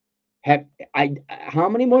 How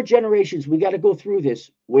many more generations we got to go through this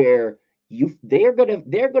where they're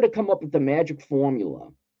gonna come up with the magic formula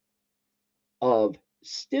of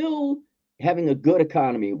still having a good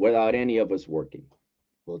economy without any of us working?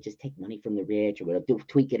 We'll just take money from the rich, or we'll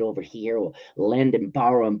tweak it over here. We'll lend and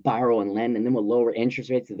borrow and lend, and then we'll lower interest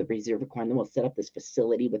rates to the reserve requirement. Then we'll set up this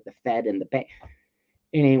facility with the Fed and the bank.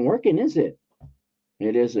 It ain't working, is it?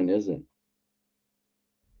 It isn't.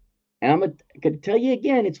 And I'm going to tell you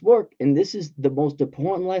again, it's work. And this is the most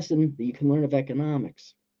important lesson that you can learn of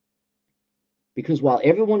economics. Because while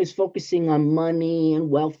everyone is focusing on money and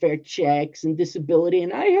welfare checks and disability,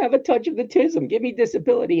 and I have a touch of autism, give me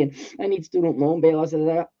disability, and I need student loan bailouts, and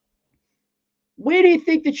that. Where do you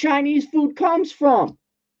think the Chinese food comes from?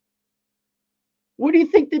 Where do you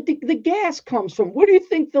think that the gas comes from? Where do you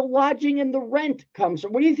think the lodging and the rent comes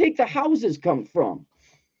from? Where do you think the houses come from?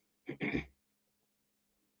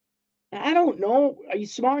 I don't know. Are you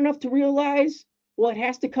smart enough to realize, well, it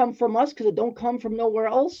has to come from us because it don't come from nowhere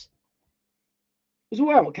else? This is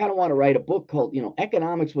where I kind of want to write a book called,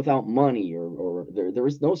 Economics Without Money, or there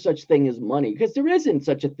is no such thing as money, because there isn't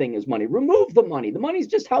such a thing as money. Remove the money. The money is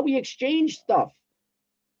just how we exchange stuff.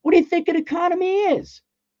 What do you think an economy is?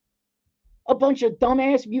 A bunch of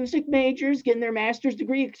dumbass music majors getting their master's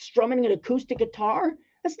degree strumming an acoustic guitar?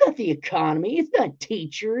 That's not the economy. It's not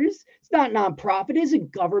teachers. It's not nonprofit. It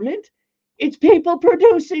isn't government. It's people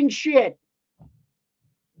producing shit.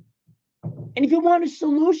 And if you want a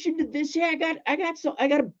solution to this, I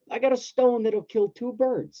got a stone that'll kill two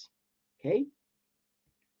birds. Okay?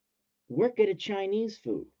 Work at a Chinese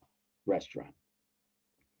food restaurant.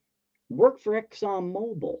 Work for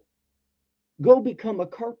ExxonMobil. Go become a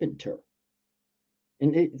carpenter.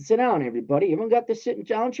 And sit down, everybody. Everyone got to sit in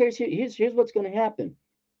down chairs. Here's what's going to happen.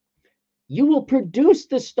 You will produce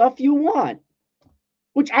the stuff you want,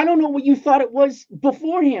 which I don't know what you thought it was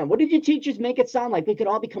beforehand. What did your teachers make it sound like? We could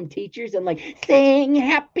all become teachers and sing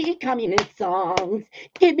happy communist songs.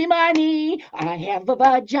 Give me money. I have a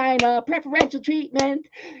vagina. Preferential treatment.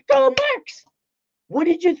 Go Marx. What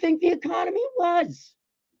did you think the economy was?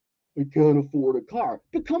 I can't afford a car.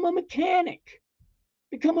 Become a mechanic.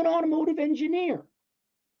 Become an automotive engineer.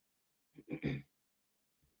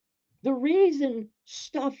 The reason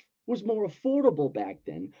stuff was more affordable back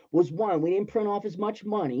then was, one, we didn't print off as much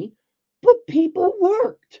money, but people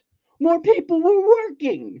worked. More people were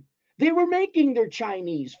working. They were making their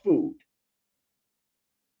Chinese food.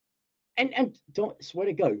 And don't, swear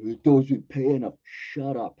to God, it doesn't pay enough.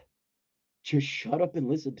 Shut up. Just shut up and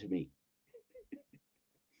listen to me.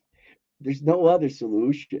 There's no other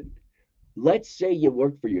solution. Let's say you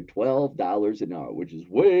work for your $12 an hour, which is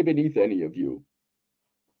way beneath any of you.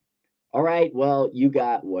 All right, well, you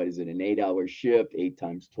got, what is it, an 8-hour shift, 8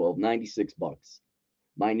 times 12, $96.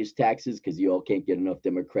 Minus taxes, because you all can't get enough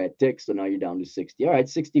Democrat ticks, so now you're down to 60. All right,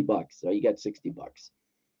 $60. So you got $60.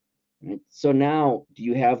 Right? So now, do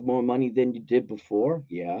you have more money than you did before?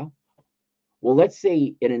 Yeah. Well, let's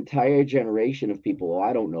say an entire generation of people,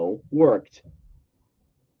 I don't know, worked.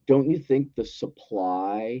 Don't you think the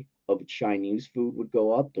supply of Chinese food would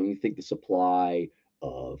go up? Don't you think the supply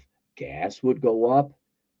of gas would go up?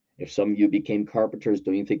 If some of you became carpenters,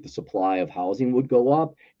 don't you think the supply of housing would go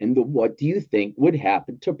up? And what do you think would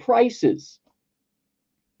happen to prices?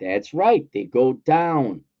 That's right, they go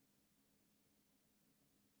down.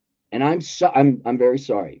 And I'm very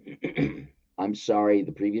sorry. I'm sorry,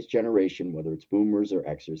 the previous generation, whether it's boomers or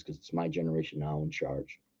Xers, because it's my generation now in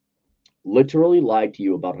charge, literally lied to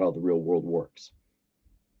you about how the real world works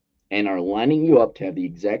and are lining you up to have the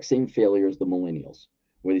exact same failure as the millennials,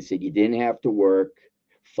 where they said you didn't have to work,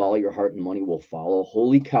 follow your heart and money will follow.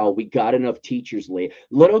 Holy cow, we got enough teachers.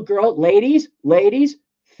 Little girl, ladies,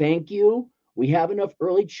 thank you. We have enough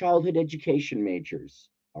early childhood education majors,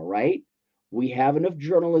 all right? We have enough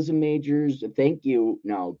journalism majors. Thank you.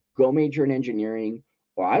 Now go major in engineering,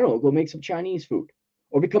 or I don't know, go make some Chinese food,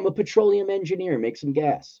 or become a petroleum engineer, make some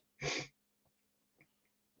gas.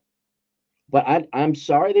 But I'm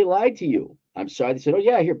sorry they lied to you. I'm sorry they said, oh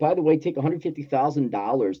yeah, here, by the way, take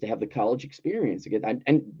 $150,000 to have the college experience again.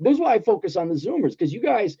 And this is why I focus on the Zoomers, because you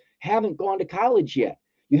guys haven't gone to college yet.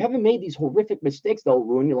 You haven't made these horrific mistakes that'll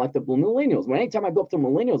ruin your life. The millennials. When anytime I go up to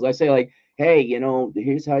millennials, I say like, "Hey,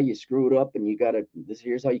 here's how you screwed up, and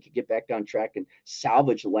here's how you could get back on track and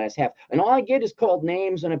salvage the last half." And all I get is called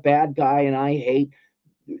names and a bad guy, and I hate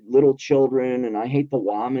little children, and I hate the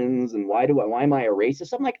Womans, and why am I a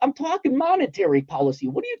racist? I'm like, I'm talking monetary policy.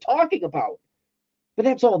 What are you talking about? But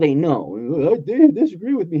that's all they know. They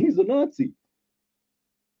disagree with me. He's a Nazi.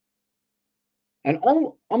 And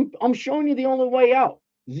I'm showing you the only way out.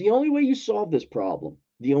 The only way you solve this problem.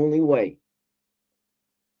 The only way.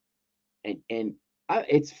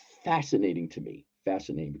 It's fascinating to me.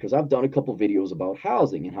 Fascinating, because I've done a couple videos about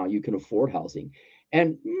housing and how you can afford housing.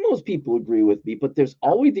 And most people agree with me, but there's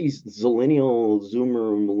always these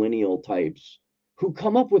Zoomer, millennial types who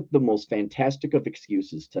come up with the most fantastic of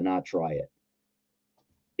excuses to not try it.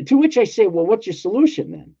 To which I say, well, what's your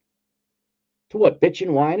solution then? To what, bitch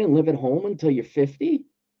and whine and live at home until you're 50?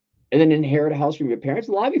 And then inherit a house from your parents?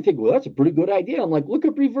 A lot of you think, well, that's a pretty good idea. I'm like, look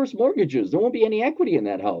at reverse mortgages. There won't be any equity in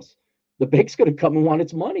that house. The bank's going to come and want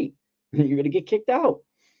its money. And you're going to get kicked out.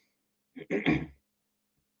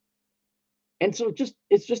 And so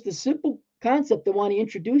it's just a simple concept they want to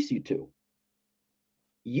introduce you to.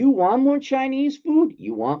 You want more Chinese food?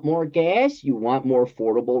 You want more gas? You want more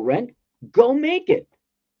affordable rent? Go make it.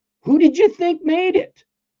 Who did you think made it?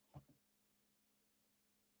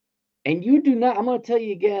 And you do not, I'm going to tell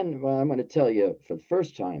you again, well, I'm going to tell you for the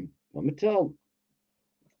first time, I'm going to tell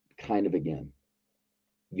kind of again.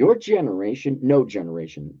 Your generation, no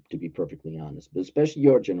generation, to be perfectly honest, but especially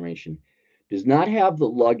your generation, does not have the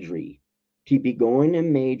luxury to be going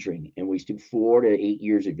and majoring and wasting 4 to 8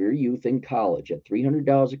 years of your youth in college at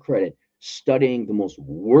 $300 a credit, studying the most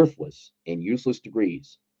worthless and useless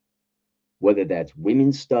degrees, whether that's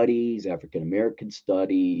women's studies, African American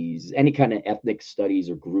studies, any kind of ethnic studies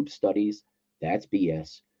or group studies. That's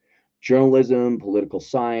BS. Journalism, political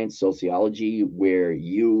science, sociology, where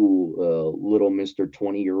you, little Mr.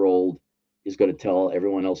 20-year-old, is going to tell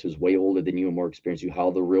everyone else who's way older than you and more experienced you how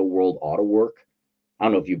the real world ought to work. I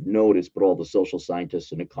don't know if you've noticed, but all the social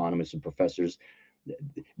scientists and economists and professors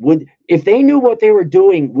if they knew what they were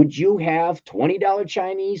doing, would you have $20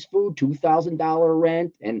 Chinese food, $2,000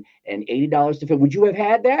 rent, and $80 to feed? Would you have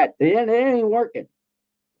had that? They ain't working.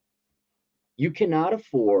 You cannot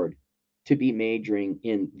afford to be majoring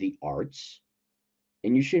in the arts,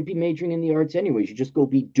 and you shouldn't be majoring in the arts anyways. You just go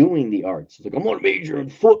be doing the arts. It's like, I'm going to major in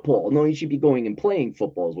football. No, you should be going and playing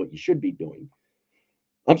football is what you should be doing.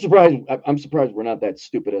 I'm surprised we're not that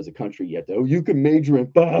stupid as a country yet, though. You can major in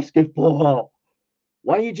basketball.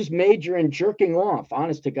 Why don't you just major in jerking off?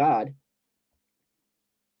 Honest to God.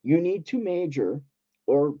 You need to major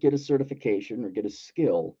or get a certification or get a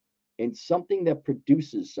skill in something that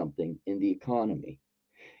produces something in the economy.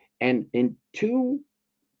 And the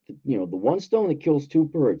one stone that kills two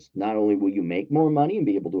birds, not only will you make more money and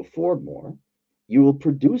be able to afford more, you will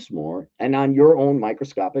produce more, and on your own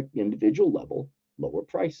microscopic individual level, lower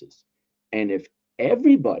prices. And if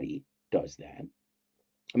everybody does that,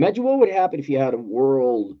 imagine what would happen if you had a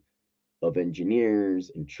world of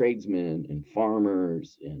engineers and tradesmen and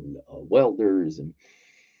farmers and welders, and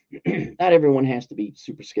not everyone has to be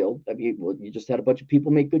super skilled. I mean, well, you just had a bunch of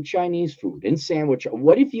people make good Chinese food and sandwich.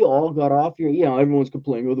 What if you all got off your, everyone's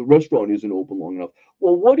complaining, oh, the restaurant isn't open long enough.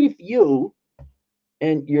 Well, what if you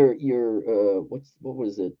and your what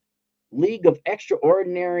was it? League of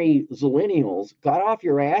Extraordinary Zillennials got off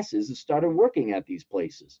your asses and started working at these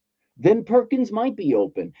places? Then Perkins might be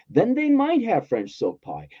open. Then they might have French silk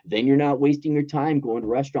pie. Then you're not wasting your time going to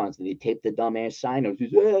restaurants and they tape the dumbass sign up.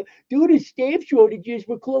 Due to staff shortages,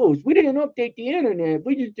 we're closed. We didn't update the internet.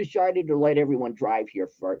 We just decided to let everyone drive here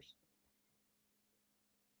first.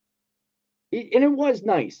 And it was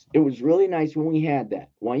nice. It was really nice when we had that.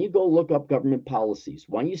 Why don't you go look up government policies?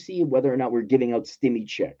 Why don't you see whether or not we're giving out stimmy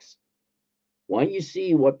checks? Why don't you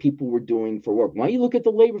see what people were doing for work? Why don't you look at the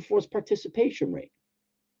labor force participation rate?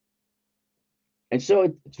 And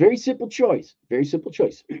so it's very simple choice. Very simple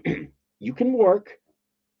choice. You can work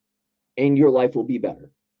and your life will be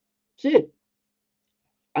better. That's it.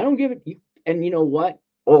 I don't give it. And you know what?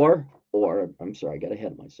 Or I'm sorry, I got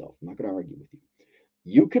ahead of myself. I'm not going to argue with you.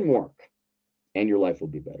 You can work and your life will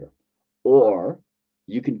be better. Or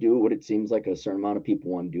you can do what it seems like a certain amount of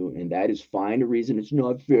people want to do, and that is find a reason it's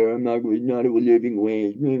not fair. I'm not a living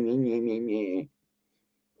wage.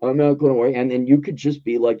 I'm not going to work. And then you could just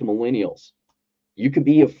be like the millennials. You could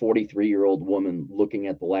be a 43-year-old woman looking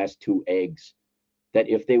at the last 2 eggs that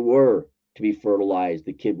if they were to be fertilized,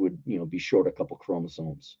 the kid would, be short a couple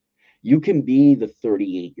chromosomes. You can be the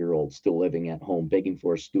 38-year-old still living at home begging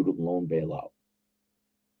for a student loan bailout.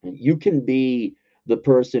 And you can be the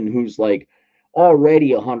person who's like,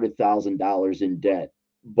 already $100,000 in debt,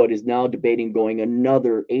 but is now debating going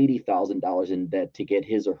another $80,000 in debt to get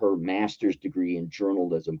his or her master's degree in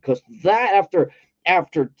journalism. Because that after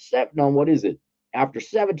no, what is it? After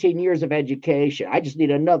 17 years of education, I just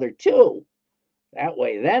need another two. That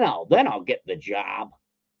way, then I'll get the job.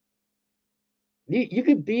 You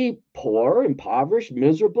could be poor, impoverished,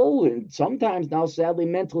 miserable, and sometimes now sadly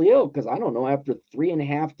mentally ill. Because I don't know, after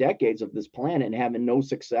 3.5 decades of this planet and having no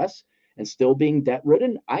success and still being debt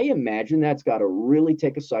ridden, I imagine that's got to really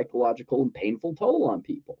take a psychological and painful toll on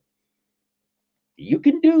people. You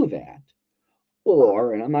can do that.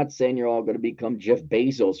 Or, and I'm not saying you're all going to become Jeff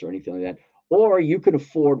Bezos or anything like that, or you could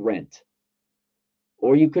afford rent,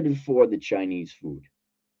 or you could afford the Chinese food,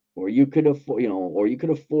 or you could afford, or you could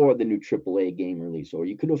afford the new AAA game release, or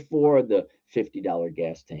you could afford the $50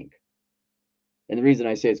 gas tank. And the reason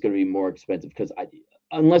I say it's going to be more expensive because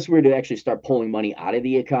unless we're to actually start pulling money out of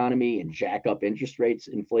the economy and jack up interest rates,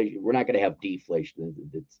 inflation, we're not going to have deflation.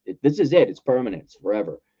 This is it. It's permanent. It's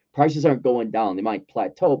forever. Prices aren't going down. They might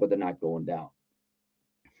plateau, but they're not going down.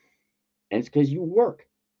 And it's because you work.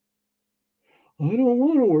 I don't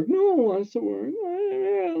want to work. No one wants to work.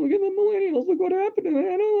 Look at the millennials. Look what happened to them.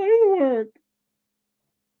 I don't like to work.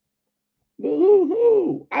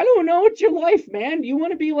 Boo-hoo. I don't know. It's your life, man. Do you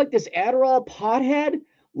want to be like this Adderall pothead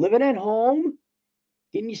living at home,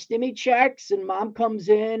 getting your stimmy checks, and mom comes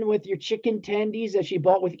in with your chicken tendies that she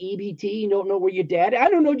bought with EBT? You don't know where your dad. I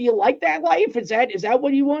don't know. Do you like that life? Is that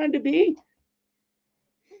what you wanted to be?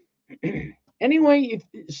 Anyway,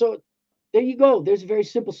 so there you go. There's a very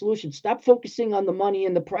simple solution. Stop focusing on the money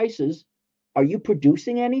and the prices. Are you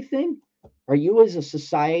producing anything? Are you, as a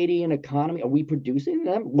society and economy, are we producing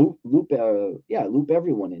them? Loop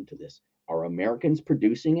everyone into this. Are Americans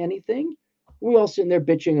producing anything? We all sitting there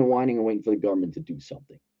bitching and whining and waiting for the government to do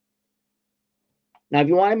something. Now, if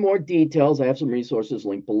you want more details, I have some resources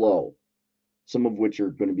linked below, some of which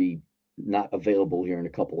are going to be not available here in a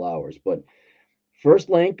couple hours. But first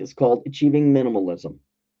link is called Achieving Minimalism.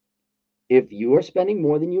 If you are spending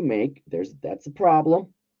more than you make, that's a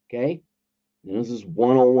problem. Okay. And this is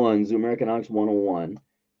 101, Zoom Economics 101.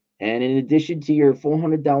 And in addition to your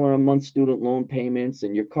 $400 a month student loan payments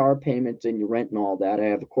and your car payments and your rent and all that, I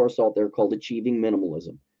have a course out there called Achieving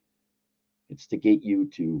Minimalism. It's to get you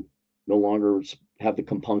to no longer have the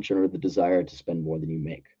compunction or the desire to spend more than you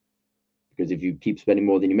make. Because if you keep spending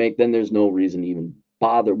more than you make, then there's no reason to even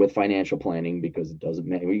bother with financial planning, because it doesn't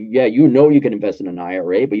matter. Yeah, you can invest in an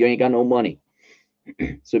IRA, but you ain't got no money.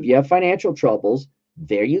 So if you have financial troubles,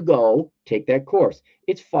 there you go. Take that course.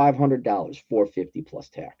 It's $500, $450 plus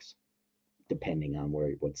tax, depending on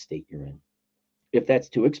what state you're in. If that's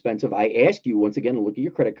too expensive, I ask you once again to look at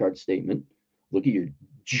your credit card statement, look at your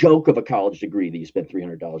joke of a college degree that you spent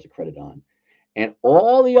 $300 of credit on, and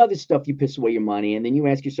all the other stuff you piss away your money, and then you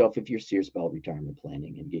ask yourself if you're serious about retirement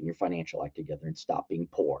planning and getting your financial act together and stop being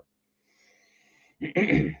poor.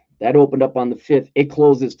 That opened up on the 5th. It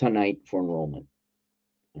closes tonight for enrollment.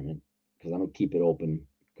 Because I don't keep it open,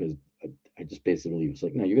 because I just basically was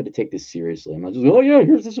like, no, you're going to take this seriously. I'm not just, oh yeah,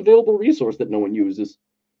 here's this available resource that no one uses.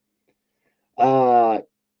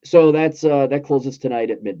 So that closes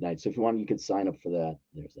tonight at midnight. So if you want, you can sign up for that.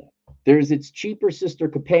 There's that. There's its cheaper sister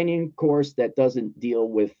companion course that doesn't deal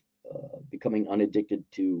with becoming unaddicted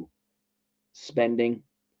to spending,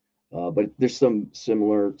 but there's some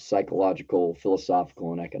similar psychological,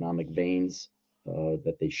 philosophical, and economic veins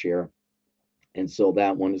that they share. And so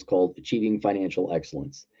that one is called Achieving Financial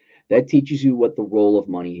Excellence. That teaches you what the role of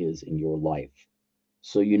money is in your life,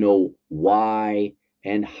 so you know why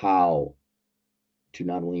and how to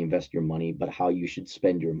not only invest your money, but how you should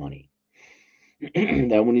spend your money.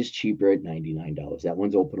 That one is cheaper at $99. That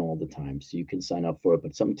one's open all the time, so you can sign up for it.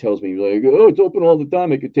 But something tells me, like, oh, it's open all the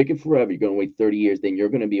time. It could take it forever. You're going to wait 30 years. Then you're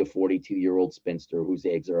going to be a 42-year-old spinster whose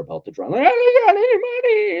eggs are about to dry. Like, I don't got any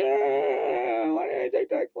money. Why did I take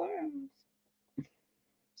that class?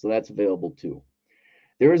 So that's available too.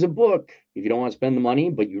 There is a book, if you don't want to spend the money,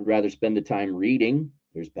 but you'd rather spend the time reading,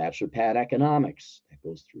 there's Bachelor Pad Economics that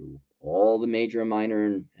goes through all the major, minor,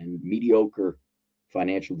 and mediocre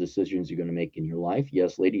financial decisions you're going to make in your life.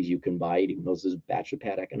 Yes, ladies, you can buy it, even though this is Bachelor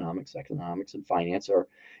Pad Economics. Economics and finance are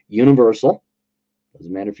universal.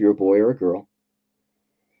 Doesn't matter if you're a boy or a girl.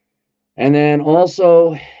 And then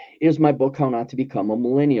also is my book, How Not to Become a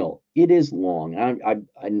Millennial. It is long.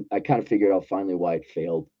 I kind of figured out finally why it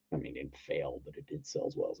failed. I mean, it failed, but it did sell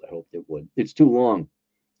as well as I hoped it would. It's too long.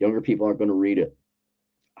 Younger people aren't going to read it.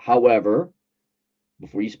 However,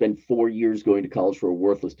 before you spend 4 years going to college for a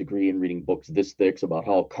worthless degree and reading books this thick about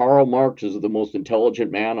how Karl Marx is the most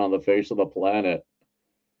intelligent man on the face of the planet,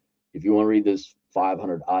 if you want to read this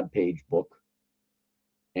 500 odd page book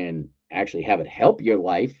and actually have it help your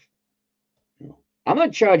life, I'm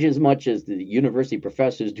not charging as much as the university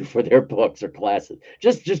professors do for their books or classes.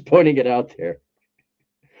 Just pointing it out there.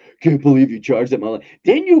 Can't believe you charged that much.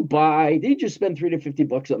 Didn't you just spend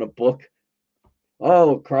 $350 on a book?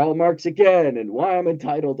 Oh, Karl Marx again, and why I'm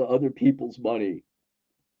entitled to other people's money.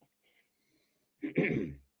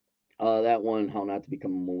 That one, how not to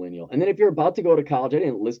become a millennial. And then if you're about to go to college, I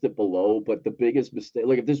didn't list it below, but the biggest mistake,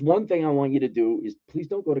 like if there's one thing I want you to do is please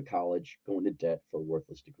don't go to college, go into debt for a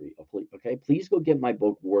worthless degree. Okay, please go get my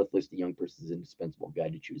book, Worthless: The Young Person's Indispensable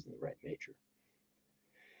Guide to Choosing the Right Major.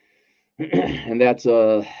 And that's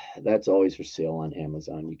always for sale on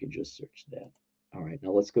Amazon. You can just search that. All right,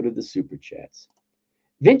 now let's go to the super chats.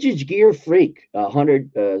 Vintage Gear Freak,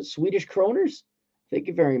 100 Swedish kroners. Thank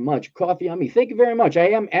you very much. Coffee on me. Thank you very much. I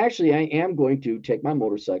am going to take my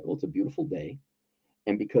motorcycle. It's a beautiful day.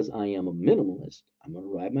 And because I am a minimalist, I'm going to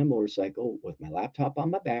ride my motorcycle with my laptop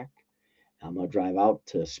on my back. I'm going to drive out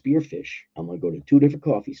to Spearfish. I'm going to go to 2 different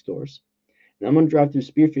coffee stores. And I'm going to drive through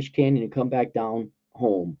Spearfish Canyon and come back down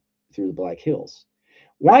home through the Black Hills.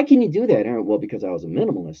 Why can you do that, Aaron? Well, because I was a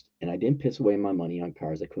minimalist and I didn't piss away my money on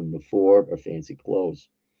cars I couldn't afford or fancy clothes.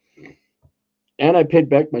 And I paid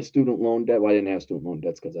back my student loan debt. Well, I didn't have student loan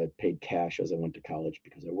debts because I paid cash as I went to college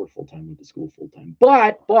because I worked full-time, went to school full-time.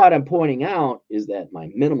 But I'm pointing out is that my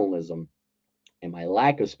minimalism and my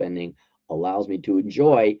lack of spending allows me to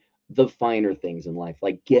enjoy the finer things in life,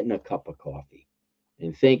 like getting a cup of coffee.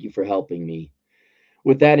 And thank you for helping me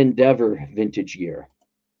with that endeavor, Vintage Gear.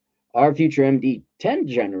 Our future MD, 10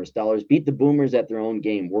 generous dollars, beat the boomers at their own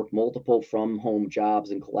game, work multiple from home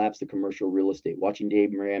jobs, and collapse the commercial real estate. Watching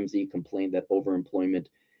Dave Ramsey complain that overemployment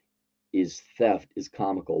is theft is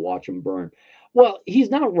comical. Watch him burn. Well, he's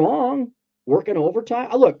not wrong. Working overtime.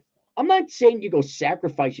 Look, I'm not saying you go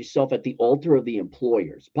sacrifice yourself at the altar of the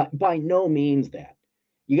employers, but by no means that.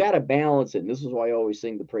 You got to balance it. And this is why I always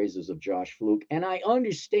sing the praises of Josh Fluke. And I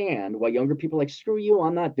understand why younger people are like, screw you,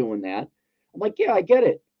 I'm not doing that. I'm like, yeah, I get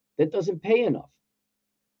it. That doesn't pay enough.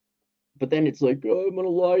 But then it's like, oh, I'm going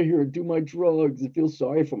to lie here and do my drugs and feel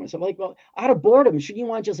sorry for myself. I'm like, well, out of boredom, shouldn't you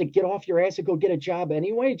want to just like get off your ass and go get a job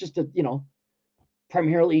anyway? Just to,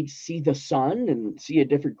 primarily see the sun and see a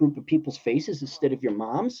different group of people's faces instead of your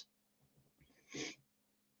mom's.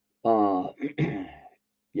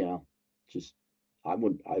 Just, I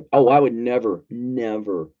would never,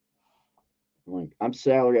 like, I'm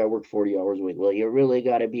salary, I work 40 hours a week. Well, you really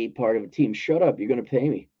got to be part of a team. Shut up. You're going to pay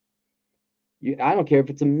me. I don't care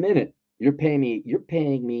if it's a minute. You're paying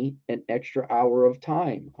me an extra hour of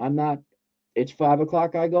time. It's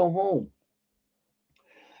 5:00. I go home.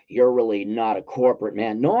 You're really not a corporate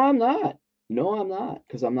man. No, I'm not.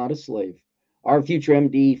 Because I'm not a slave. Our future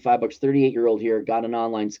MD, $5, 38-year-old here, got an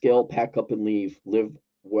online skill, pack up and leave, live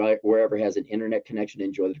wherever has an internet connection,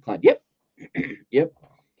 enjoy the decline. Yep. Yep.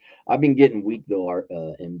 I've been getting weak though, our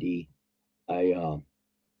MD.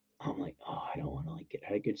 I'm like, oh, I don't want to like it.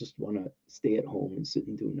 I could just want to stay at home and sit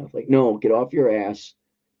and do nothing. Like, no, get off your ass.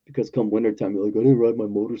 Because come wintertime, you're like, I didn't ride my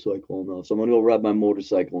motorcycle enough. So I'm gonna go ride my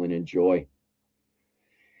motorcycle and enjoy.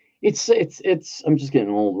 It's I'm just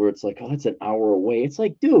getting old where it's like, oh, it's an hour away. It's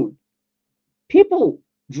like, dude, people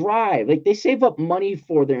drive, like they save up money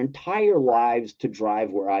for their entire lives to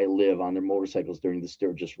drive where I live on their motorcycles during the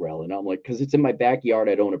Sturgis Rally. And I'm like, because it's in my backyard,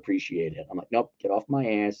 I don't appreciate it. I'm like, nope, get off my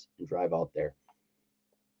ass and drive out there.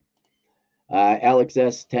 Alex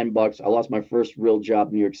S, $10. I lost my first real job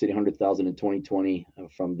in New York City, 100,000 in 2020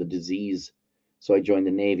 from the disease. So I joined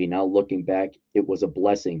the Navy. Now looking back, it was a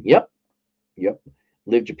blessing. Yep.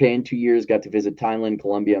 Lived Japan 2 years, got to visit Thailand,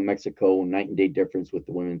 Colombia, Mexico. Night and day difference with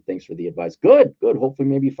the women. Thanks for the advice. Good. Hopefully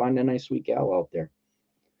maybe find a nice sweet gal out there.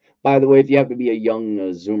 By the way, if you have to be a young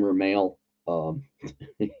Zoomer male,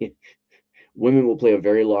 women will play a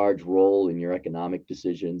very large role in your economic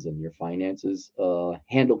decisions and your finances.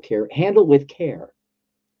 Handle with care,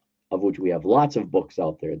 of which we have lots of books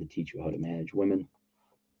out there that teach you how to manage women.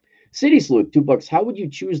 City Sleuth, $2. How would you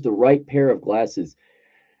choose the right pair of glasses?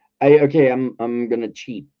 I'm gonna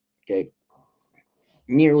cheat. Okay,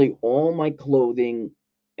 nearly all my clothing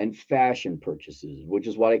and fashion purchases, which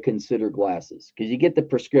is what I consider glasses, because you get the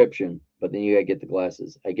prescription, but then you gotta get the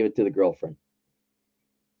glasses. I give it to the girlfriend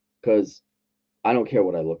because I don't care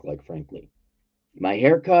what I look like, frankly. My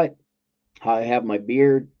haircut, how I have my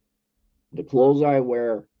beard, the clothes I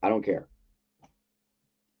wear, I don't care.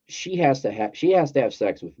 She has to have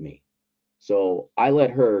sex with me. So I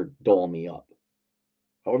let her doll me up.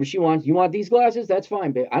 However she wants. You want these glasses? That's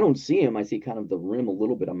fine, babe. I don't see them. I see kind of the rim a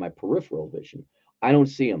little bit on my peripheral vision. I don't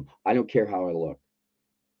see them. I don't care how I look.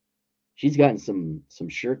 she's gotten some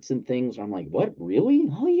shirts and things. I'm like, what, really?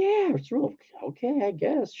 Oh yeah, it's real. Okay, I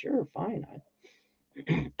guess, sure, fine.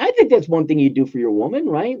 I think that's one thing you do for your woman,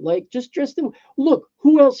 right? Like, just dress them. Look,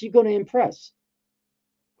 who else are you going to impress?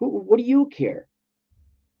 What do you care?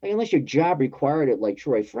 Like, unless your job required it, like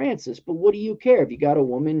Troy Francis. But what do you care if you got a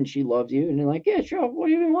woman and she loves you and you're like, yeah, sure. What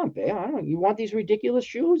do you want, babe? I don't. You want these ridiculous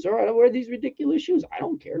shoes? All right, I'll wear these ridiculous shoes. I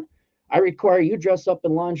don't care. I require you dress up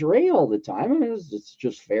in lingerie all the time. I mean, it's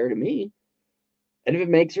just fair to me. And if it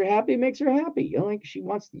makes her happy, it makes her happy. You know, like she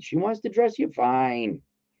wants to dress you, fine.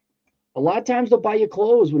 A lot of times they'll buy you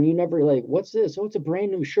clothes when you never like, what's this? Oh, it's a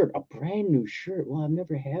brand new shirt. A brand new shirt. Well, I've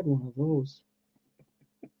never had one of those.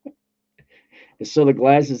 And so the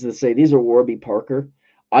glasses that say these are Warby Parker,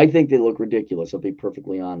 I think they look ridiculous. I'll be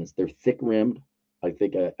perfectly honest. They're thick rimmed. I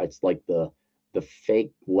think it's like the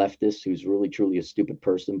fake leftist who's really truly a stupid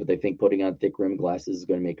person, but they think putting on thick rimmed glasses is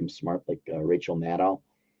going to make them smart, like Rachel Maddow.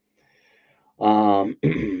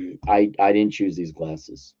 I didn't choose these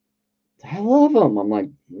glasses. I love them. I'm like,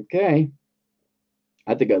 okay.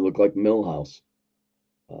 I think I look like Millhouse.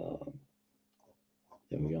 There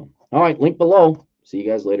we go. All right, link below. See you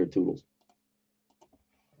guys later, Toodles.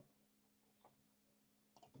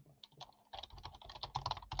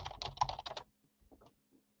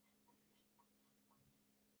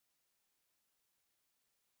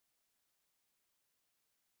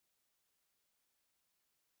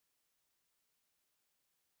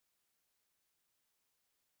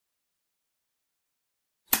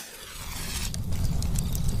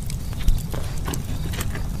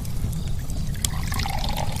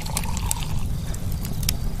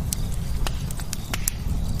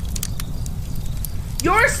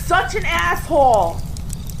 You're such an asshole.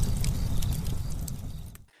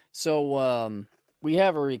 So we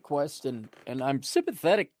have a request, and I'm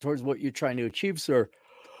sympathetic towards what you're trying to achieve, sir,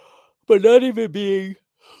 but not even being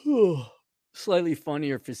slightly funny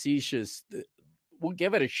or facetious. We'll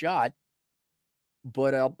give it a shot,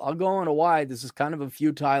 but I'll go on to why this is kind of a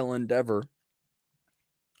futile endeavor.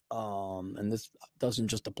 And this doesn't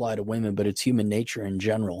just apply to women, but it's human nature in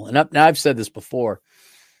general. And I've said this before.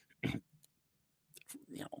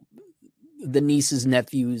 You know, the nieces,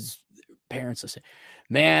 nephews, parents will say,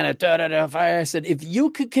 man, I said, if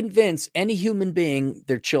you could convince any human being,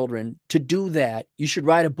 their children, to do that, you should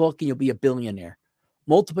write a book and you'll be a billionaire.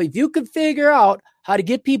 Multiple. If you could figure out how to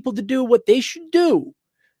get people to do what they should do,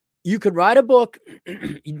 you could write a book,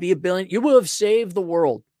 you'd be a billionaire. You will have saved the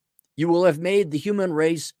world. You will have made the human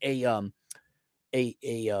race we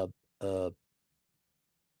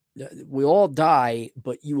all die,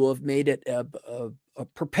 but you will have made it a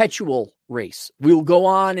perpetual race. We will go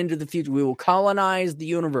on into the future. We will colonize the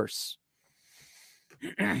universe.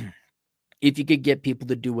 If you could get people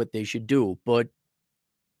to do what they should do, but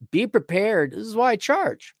be prepared. This is why I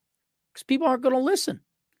charge, because people aren't going to listen.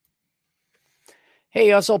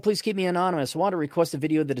 Hey, also, please keep me anonymous. I want to request a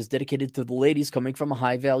video that is dedicated to the ladies coming from a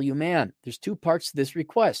high-value man. There's two parts to this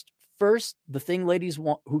request. First, the thing ladies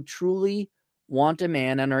want, who truly want a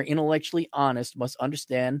man and are intellectually honest, must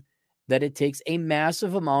understand that it takes a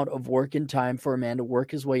massive amount of work and time for a man to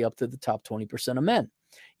work his way up to the top 20% of men.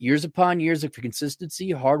 Years upon years of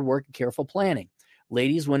consistency, hard work, and careful planning.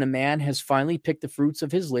 Ladies, when a man has finally picked the fruits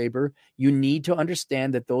of his labor, you need to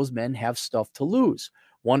understand that those men have stuff to lose.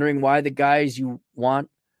 Wondering why the guys you want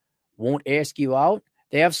won't ask you out?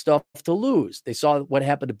 They have stuff to lose. They saw what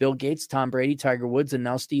happened to Bill Gates, Tom Brady, Tiger Woods, and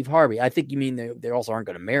now Steve Harvey. I think you mean they also aren't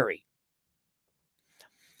going to marry.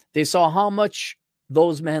 They saw how much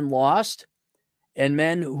those men lost, and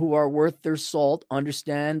men who are worth their salt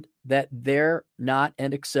understand that they're not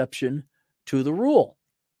an exception to the rule.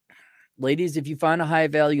 Ladies, if you find a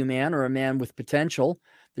high-value man or a man with potential,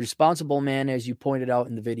 the responsible man, as you pointed out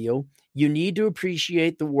in the video, you need to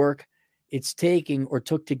appreciate the work it's taking or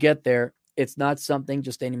took to get there. It's not something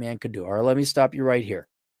just any man could do. All right, let me stop you right here.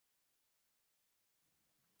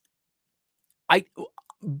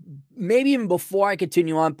 Maybe even before I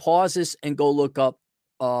continue on, pause this and go look up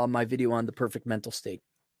my video on the perfect mental state.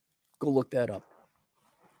 Go look that up,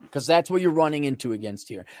 because that's what you're running into against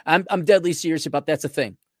here. I'm deadly serious about that's a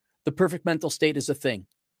thing. The perfect mental state is a thing.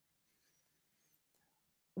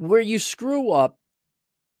 Where you screw up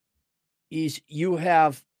is you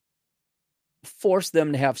have forced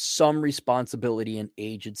them to have some responsibility and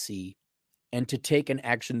agency and to take an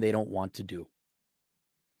action they don't want to do.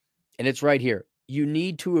 And it's right here. You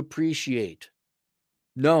need to appreciate.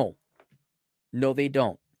 No, they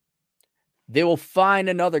don't. They will find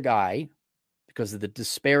another guy because of the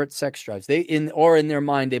disparate sex drives. In their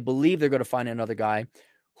mind, they believe they're going to find another guy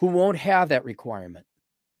who won't have that requirement.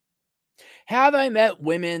 Have I met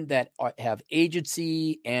women that have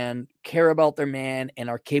agency and care about their man and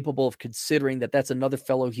are capable of considering that that's another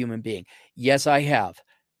fellow human being? Yes, I have.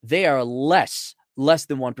 They are less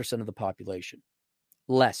than 1% of the population.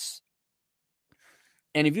 Less.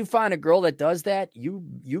 And if you find a girl that does that, you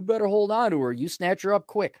better hold on to her. You snatch her up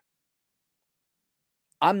quick.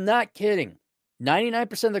 I'm not kidding.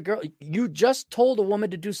 99% of the girl, you just told a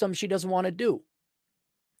woman to do something she doesn't want to do.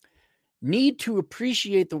 Need to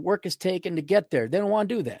appreciate the work is taken to get there. They don't want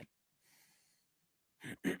to do that.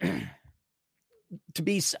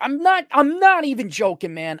 I'm not even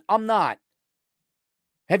joking, man. I'm not.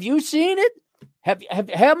 Have you seen it?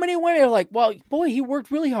 How many women are like, well, boy, he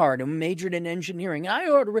worked really hard and majored in engineering. I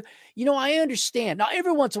understand. Now,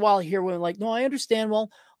 every once in a while, I hear women like, no, I understand.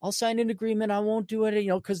 Well, I'll sign an agreement. I won't do it,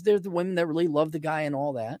 because they're the women that really love the guy and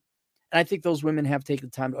all that. And I think those women have taken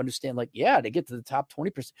the time to understand, like, yeah, to get to the top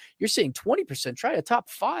 20%, you're saying 20%, try a top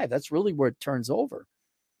 5. That's really where it turns over.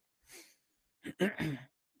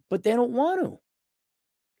 But they don't want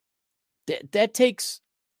to.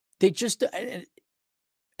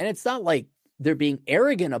 And it's not like they're being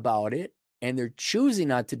arrogant about it and they're choosing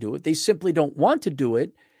not to do it. They simply don't want to do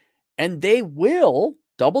it. And they will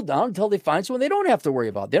double down until they find someone they don't have to worry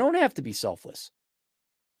about. They don't have to be selfless.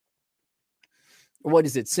 What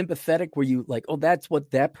is it? Sympathetic, where you like, oh, that's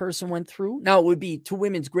what that person went through. Now, it would be to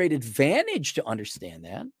women's great advantage to understand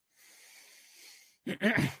that.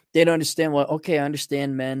 They'd understand, well, okay, I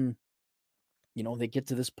understand men, they get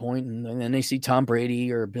to this point and then they see Tom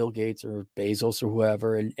Brady or Bill Gates or Bezos or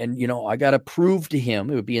whoever. And I got to prove to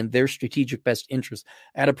him, it would be in their strategic best interest.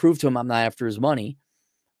 I got to prove to him I'm not after his money.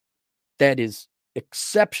 That is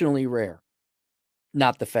exceptionally rare.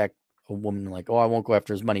 Not the fact a woman like, oh, I won't go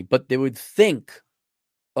after his money, but they would think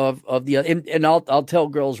of the, and I'll tell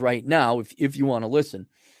girls right now, if you want to listen,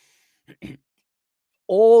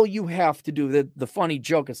 all you have to do, the funny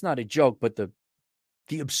joke, it's not a joke, but the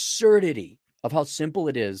absurdity of how simple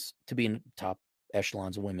it is to be in top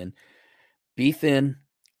echelons of women. Be thin,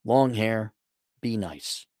 long hair, be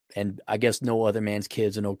nice. And I guess no other man's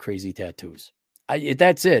kids and no crazy tattoos.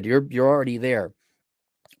 That's it. You're already there.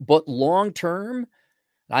 But long term,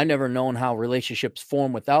 I've never known how relationships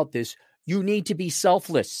form without this. You need to be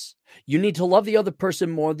selfless. You need to love the other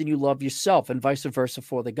person more than you love yourself, and vice versa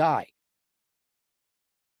for the guy.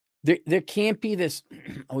 There can't be this,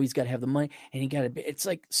 oh, he's got to have the money and he got to be. It's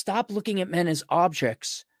like, stop looking at men as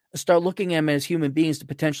objects. Start looking at them as human beings to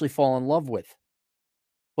potentially fall in love with.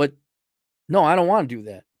 But no, I don't want to do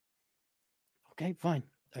that. Okay, fine.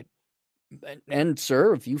 And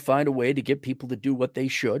sir, if you find a way to get people to do what they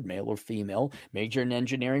should, male or female, major in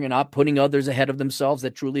engineering and not putting others ahead of themselves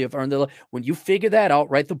that truly have earned their life, when you figure that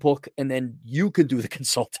out, write the book and then you can do the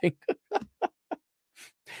consulting.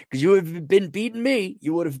 Because you have been beating me.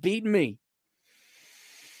 You would have beaten me.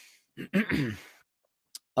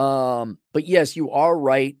 But yes, you are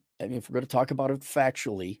right. I mean, if we're going to talk about it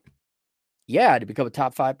factually, yeah, to become a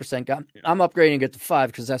top 5% guy, I'm upgrading it to 5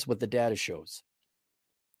 because that's what the data shows.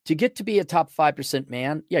 To get to be a top 5%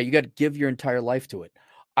 man, yeah, you got to give your entire life to it.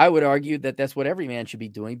 I would argue that that's what every man should be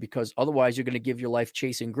doing, because otherwise you're going to give your life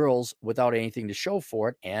chasing girls without anything to show for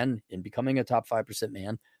it. And in becoming a top 5%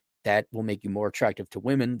 man, that will make you more attractive to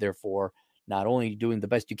women. Therefore, not only doing the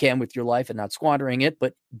best you can with your life and not squandering it,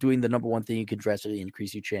 but doing the number one thing you can drastically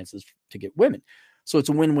increase your chances to get women. So it's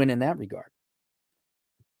a win-win in that regard.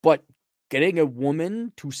 But getting a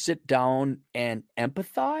woman to sit down and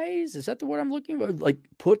empathize, is that the word I'm looking for? Like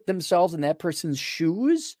put themselves in that person's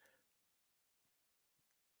shoes?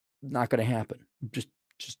 Not going to happen. Just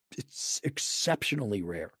it's exceptionally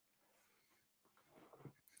rare.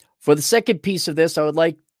 For the second piece of this, I would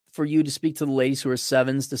like for you to speak to the ladies who are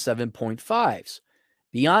 7s to 7.5s.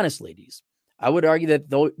 Be honest, ladies. I would argue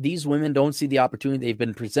that these women don't see the opportunity they've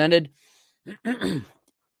been presented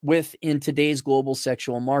with in today's global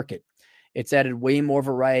sexual market. It's added way more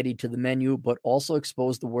variety to the menu, but also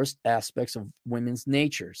exposed the worst aspects of women's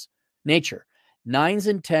nature. 9s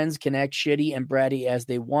and 10s can act shitty and bratty as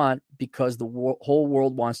they want because the whole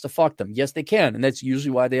world wants to fuck them. Yes, they can. And that's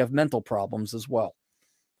usually why they have mental problems as well.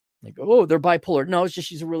 Like, oh, they're bipolar. No, it's just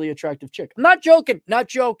she's a really attractive chick. I'm not joking.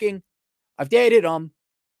 I've dated them.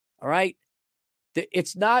 All right.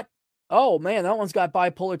 It's not, oh man, that one's got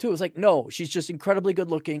bipolar too. It's like, no, she's just incredibly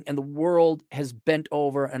good looking and the world has bent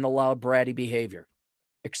over and allowed bratty behavior,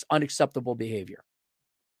 unacceptable behavior.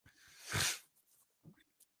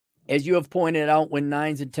 As you have pointed out, when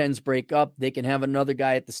 9s and 10s break up, they can have another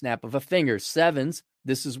guy at the snap of a finger. 7s,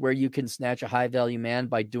 this is where you can snatch a high-value man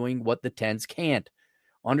by doing what the 10s can't.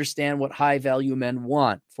 Understand what high-value men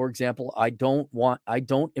want. For example, I don't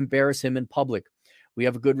embarrass him in public. We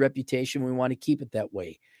have a good reputation. We want to keep it that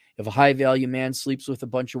way. If a high-value man sleeps with a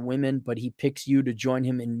bunch of women, but he picks you to join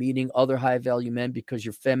him in meeting other high-value men because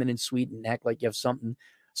you're feminine, sweet, and act like you have some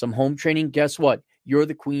home training, guess what? You're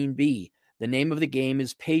the queen bee. The name of the game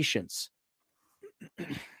is patience.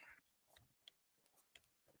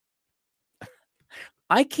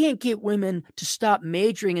 I can't get women to stop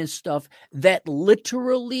majoring in stuff that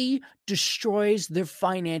literally destroys their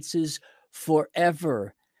finances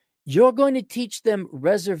forever. You're going to teach them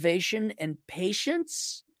reservation and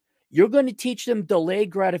patience? You're going to teach them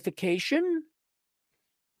delayed gratification?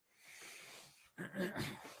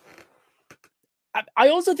 I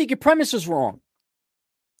also think your premise is wrong.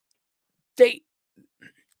 They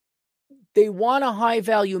want a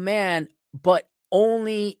high-value man, but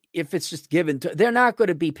only if it's just given to. They're not going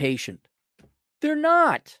to be patient. They're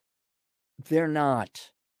not.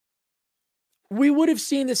 We would have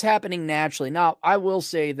seen this happening naturally. Now, I will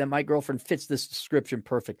say that my girlfriend fits this description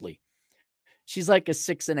perfectly. She's like a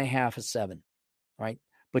 6.5, a 7, right?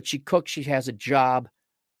 But she cooks. She has a job.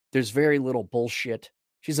 There's very little bullshit.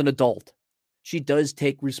 She's an adult. She does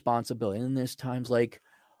take responsibility. And there's times like,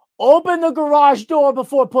 open the garage door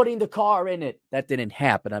before putting the car in it. That didn't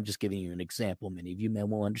happen. I'm just giving you an example. Many of you men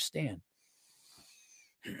will understand.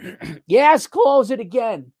 Yes, close it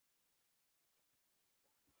again.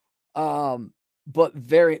 But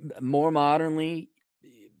very more modernly,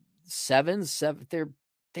 seven,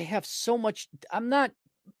 they have so much. I'm not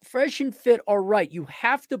fresh and fit. All right. You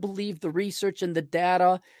have to believe the research and the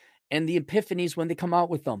data and the epiphanies when they come out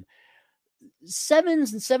with them.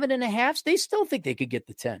 7s and 7.5s, they still think they could get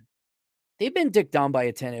the 10. They've been dicked down by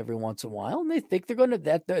a 10 every once in a while, and they think they're going to,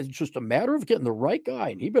 that's just a matter of getting the right guy,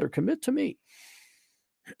 and he better commit to me.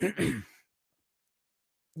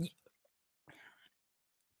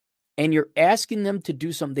 And you're asking them to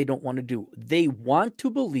do something they don't want to do. They want to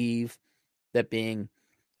believe that being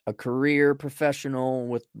a career professional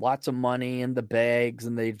with lots of money and the bags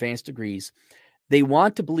and the advanced degrees, they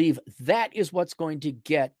want to believe that is what's going to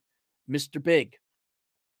get Mr. Big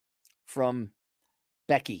from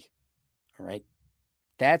Becky. All right.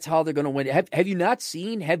 That's how they're going to win. Have you not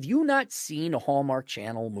seen a Hallmark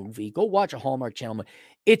Channel movie? Go watch a Hallmark Channel movie.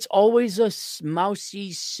 It's always a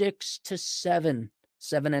mousy 6 to 7,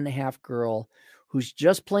 7.5 girl who's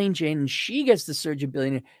just plain Jane, and she gets the Surgeon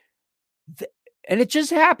Billionaire. And it just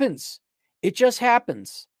happens.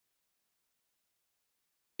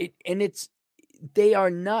 They are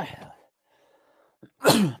not,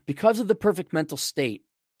 because of the perfect mental state,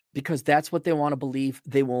 because that's what they want to believe,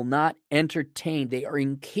 they will not entertain. They are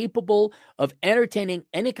incapable of entertaining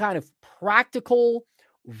any kind of practical,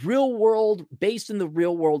 real world, based in the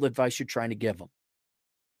real world advice you're trying to give them.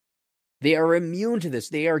 They are immune to this.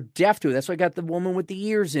 They are deaf to it. That's why I got the woman with the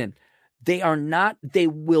ears in. They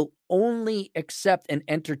will only accept and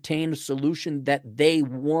entertain a solution that they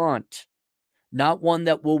want, not one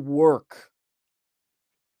that will work.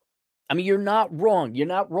 I mean, you're not wrong. You're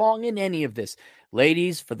not wrong in any of this.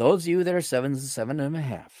 Ladies, for those of you that are 7s and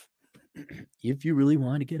 7.5, if you really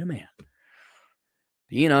want to get a man,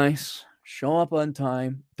 be nice, show up on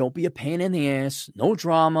time, don't be a pain in the ass, no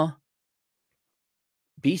drama,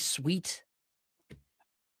 be sweet.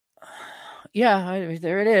 Yeah,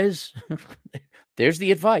 there it is. There's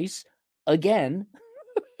the advice again.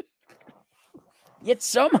 Yet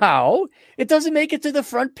somehow it doesn't make it to the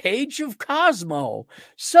front page of Cosmo.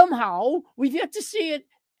 Somehow we've yet to see it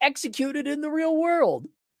executed in the real world.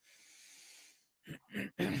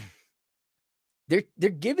 They're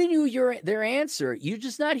giving you their answer. You're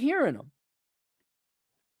just not hearing them.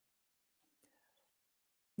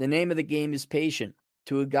 The name of the game is patient.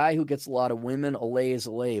 To a guy who gets a lot of women, a lay is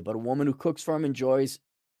a lay. But a woman who cooks for him, enjoys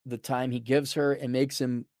the time he gives her, and makes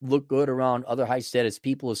him look good around other high-status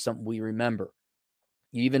people is something we remember.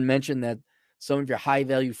 You even mentioned that some of your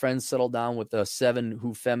high-value friends settle down with a 7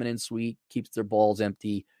 who feminine, sweet, keeps their balls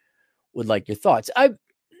empty, would like your thoughts. I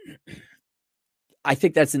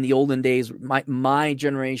think that's in the olden days. My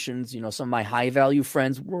generations, some of my high-value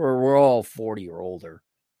friends were all 40 or older.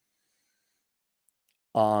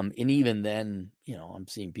 And even then, I'm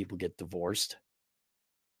seeing people get divorced.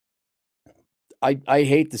 I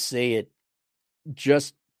hate to say it,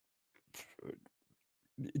 just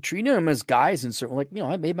treating them as guys and certain,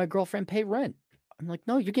 I made my girlfriend pay rent. I'm like,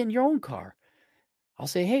 no, you're getting your own car. I'll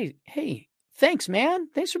say, hey, thanks, man.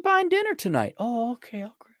 Thanks for buying dinner tonight. Oh, okay.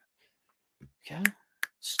 Yeah.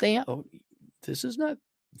 Stay out. Oh, this is not,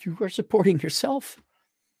 you are supporting yourself.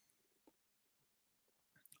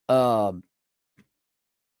 But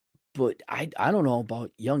I don't know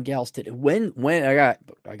about young gals today. When I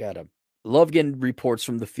love getting reports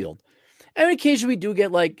from the field. And occasionally we do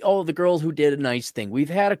get like, oh, the girl who did a nice thing. We've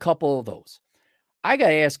had a couple of those. I got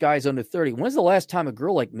to ask guys under 30, when's the last time a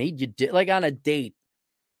girl like made you, like on a date,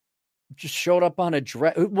 just showed up on a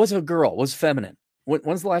dress? It was a girl, was feminine.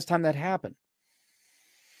 When's the last time that happened?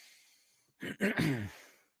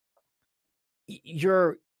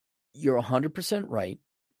 You're 100% right.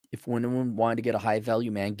 If women wanted to get a high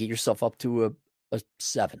value man, get yourself up to a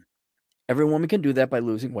 7. Every woman can do that by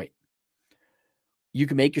losing weight. You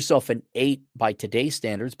can make yourself an 8 by today's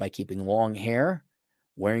standards by keeping long hair,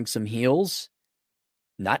 wearing some heels,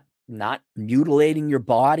 not mutilating your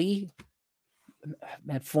body.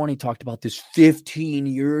 Matt Forney talked about this 15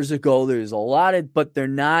 years ago. There's a lot of, but they're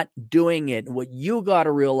not doing it. What you got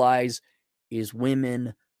to realize is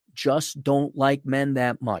women just don't like men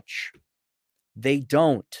that much. They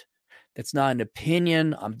don't. That's not an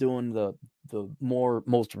opinion. I'm doing the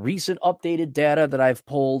most recent updated data that I've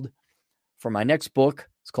pulled for my next book.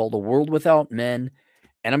 It's called A World Without Men.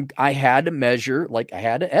 And I had to measure, like I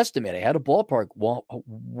had to estimate, I had a ballpark. Well,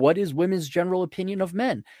 what is women's general opinion of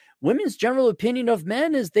men? Women's general opinion of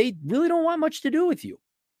men is they really don't want much to do with you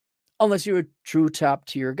unless you're a true top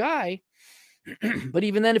tier guy. But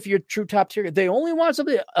even then, if you're a true top tier, they only want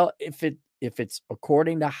something if it's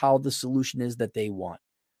according to how the solution is that they want.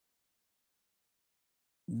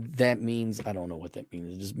 That means, I don't know what that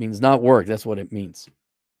means. It just means not work. That's what it means.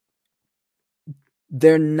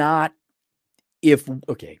 They're not, if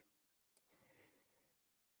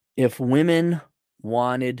women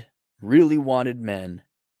really wanted men,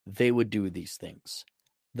 they would do these things.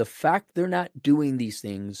 The fact they're not doing these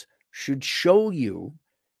things should show you,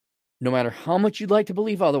 no matter how much you'd like to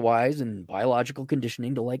believe otherwise, and biological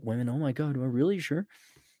conditioning to like women, oh my God, am I really sure?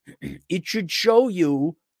 It should show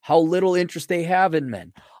you how little interest they have in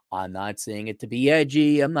men. I'm not saying it to be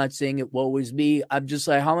edgy. I'm not saying it woe is me. I'm just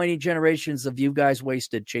like, how many generations have you guys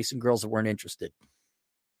wasted chasing girls that weren't interested?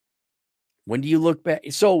 When do you look back?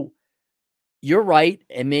 So you're right.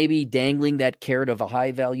 And maybe dangling that carrot of a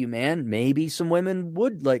high value man, maybe some women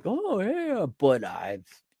would like, oh yeah, but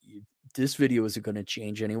this video isn't going to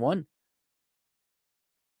change anyone.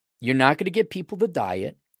 You're not going to get people to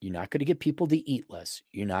diet. You're not going to get people to eat less.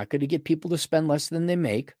 You're not going to get people to spend less than they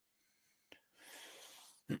make.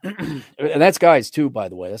 And that's guys too, by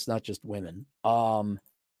the way. That's not just women. And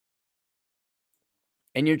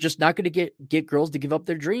you're just not going to get girls to give up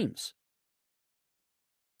their dreams.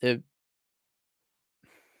 It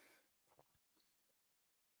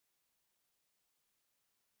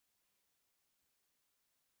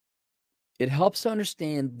helps to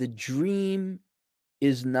understand the dream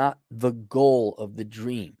is not the goal of the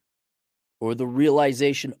dream or the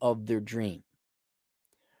realization of their dream.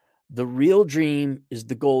 The real dream is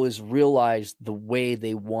the goal is realized the way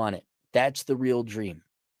they want it. That's the real dream,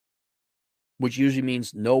 which usually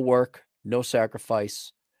means no work, no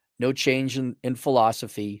sacrifice, no change in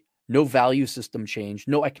philosophy, no value system change,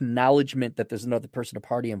 no acknowledgement that there's another person or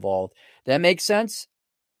party involved. That makes sense?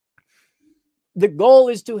 The goal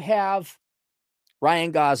is to have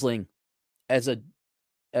Ryan Gosling as a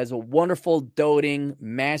wonderful, doting,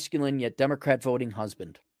 masculine, yet Democrat voting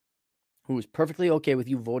husband who is perfectly okay with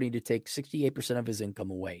you voting to take 68% of his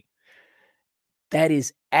income away. That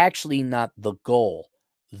is actually not the goal.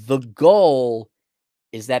 The goal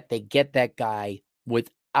is that they get that guy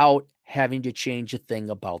without having to change a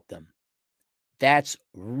thing about them. That's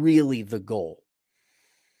really the goal.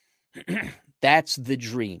 That's the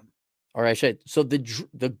dream. All right, so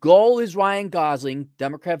the goal is Ryan Gosling,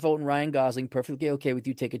 Democrat voting Ryan Gosling, perfectly okay with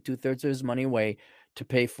you taking 2/3 of his money away to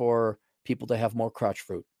pay for people to have more crotch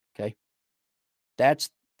fruit. Okay, that's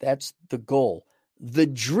the goal. The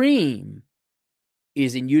dream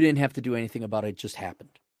is, and you didn't have to do anything about it; it just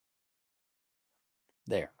happened.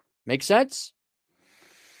 There, make sense?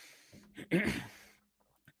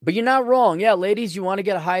 But you're not wrong. Yeah, ladies, you want to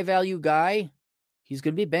get a high value guy. He's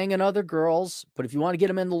going to be banging other girls, but if you want to get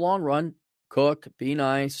him in the long run, cook, be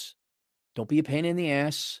nice. Don't be a pain in the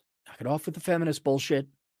ass. Knock it off with the feminist bullshit.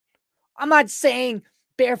 I'm not saying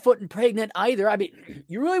barefoot and pregnant either. I mean,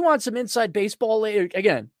 you really want some inside baseball later.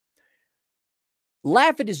 Again,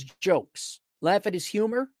 laugh at his jokes. Laugh at his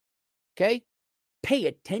humor. Okay? Pay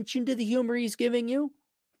attention to the humor he's giving you.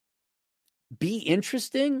 Be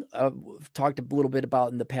interesting. We've talked a little bit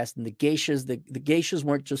about in the past in the geishas. The geishas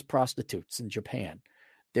weren't just prostitutes in Japan.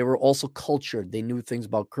 They were also cultured. They knew things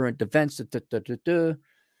about current events.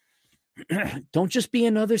 Don't just be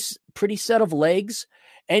another pretty set of legs.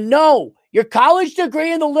 And no, your college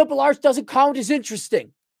degree in the liberal arts doesn't count as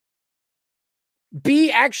interesting.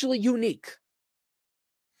 Be actually unique.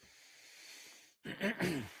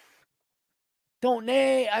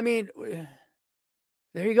 I mean,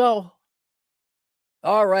 there you go.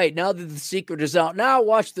 All right, now that the secret is out, now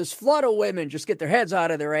watch this flood of women just get their heads out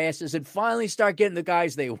of their asses and finally start getting the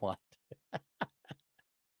guys they want.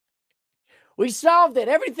 We solved it.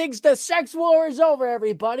 The sex war is over,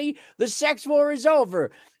 everybody. The sex war is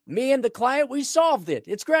over. Me and the client, we solved it.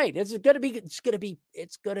 It's great. It's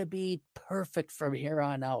gonna be perfect from here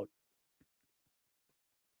on out.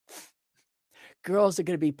 Girls are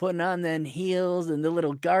gonna be putting on them heels and the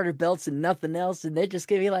little garter belts and nothing else, and they're just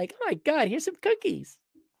gonna be like, "Oh my God, here's some cookies.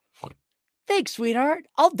 Thanks, sweetheart.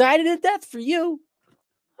 I'll die to death for you.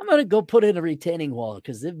 I'm gonna go put in a retaining wall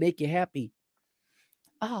because it'd make you happy.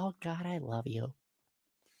 Oh God, I love you."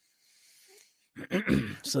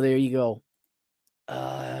 So there you go.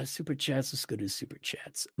 Super chats. Let's go to super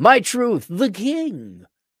chats. My Truth, the king.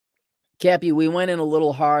 Cappy, we went in a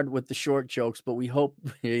little hard with the short jokes, but we hope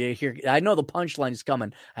here. I know the punchline is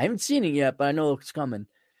coming. I haven't seen it yet, but I know it's coming.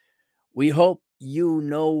 We hope you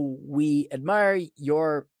know we admire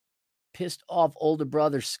your pissed off older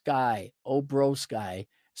brother Sky. Oh, bro, Sky.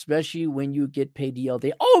 Especially when you get paid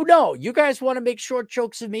DLD. Oh, no. You guys want to make short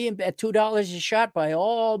jokes of me and at $2 a shot? By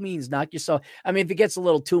all means, knock yourself. I mean, if it gets a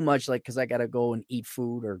little too much, like, because I got to go and eat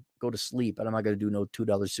food or go to sleep, and I'm not going to do no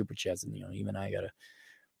 $2 super chats. And, even I got to.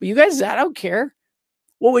 But you guys, I don't care.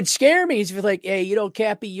 What would scare me is if you're like, hey,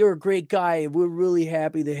 Cappy, you're a great guy. We're really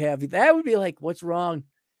happy to have you. That would be like, what's wrong?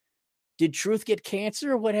 Did Truth get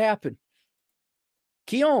cancer or what happened?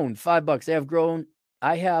 Keon, $5.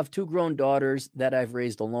 I have 2 grown daughters that I've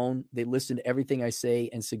raised alone. They listen to everything I say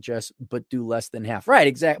and suggest, but do less than half. Right,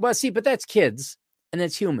 exactly. Well, see, but that's kids and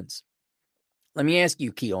that's humans. Let me ask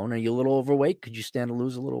you, Keon, are you a little overweight? Could you stand to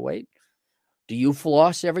lose a little weight? Do you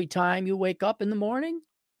floss every time you wake up in the morning?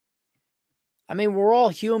 I mean, we're all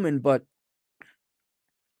human, but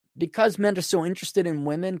because men are so interested in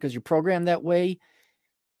women, because you're programmed that way,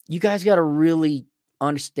 you guys got to really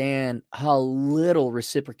understand how little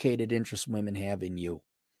reciprocated interest women have in you.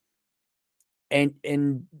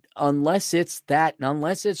 And unless it's that,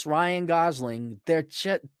 unless it's Ryan Gosling, they're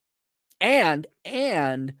just, and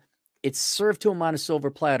it's served to them on a silver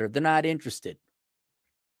platter. They're not interested.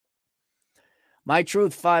 My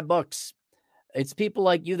Truth, $5. It's people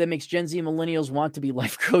like you that makes Gen Z millennials want to be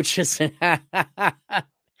life coaches and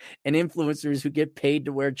influencers who get paid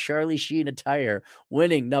to wear Charlie Sheen attire.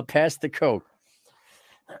 Winning, now pass the coat.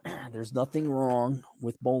 There's nothing wrong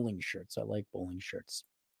with bowling shirts. I like bowling shirts.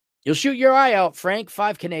 You'll shoot your eye out, Frank.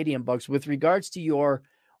 5 Canadian bucks. With regards to your,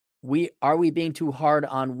 are we being too hard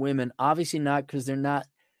on women? Obviously not, because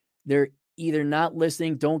they're either not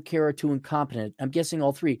listening, don't care, or too incompetent. I'm guessing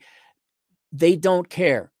all 3. They don't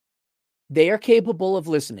care. They are capable of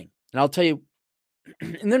listening. And I'll tell you,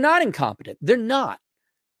 and they're not incompetent. They're not.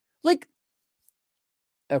 Like,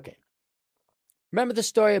 okay. Remember the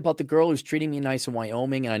story about the girl who's treating me nice in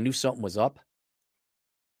Wyoming and I knew something was up?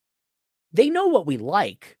 They know what we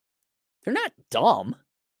like. They're not dumb.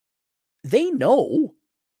 They know.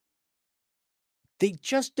 They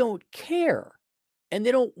just don't care. And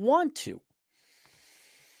they don't want to.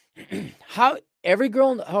 How every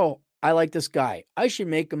girl, I like this guy. I should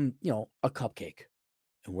make him, a cupcake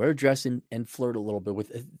and wear a dress and flirt a little bit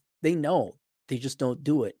with it. They know. They just don't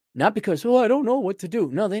do it. Not because, I don't know what to do.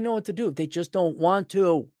 No, they know what to do. They just don't want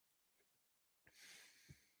to.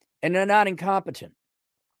 And they're not incompetent.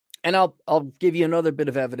 And I'll give you another bit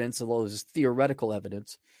of evidence, although this is theoretical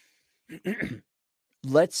evidence.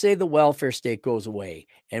 Let's say the welfare state goes away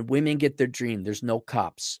and women get their dream. There's no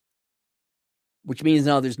cops, which means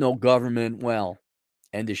now there's no government.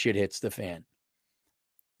 And the shit hits the fan.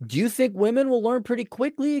 Do you think women will learn pretty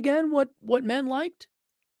quickly again what men liked?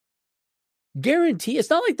 Guarantee. It's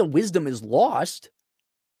not like the wisdom is lost.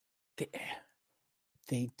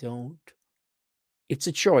 They don't. It's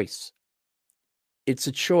a choice. It's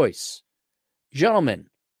a choice. Gentlemen,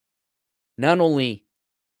 not only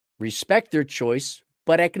respect their choice,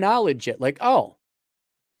 but acknowledge it. Like,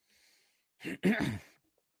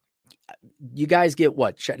 you guys get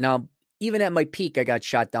what? Now, even at my peak, I got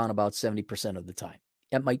shot down about 70% of the time.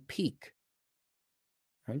 At my peak.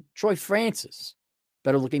 Right? Troy Francis,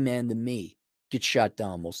 better looking man than me, gets shot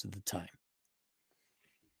down most of the time.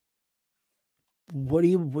 What do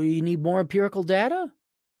you need more empirical data?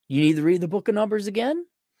 You need to read the book of Numbers again?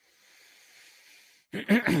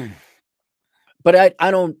 But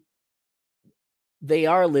I don't, they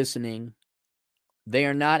are listening. They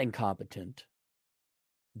are not incompetent.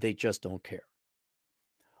 They just don't care.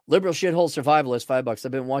 Liberal shithole survivalist, $5.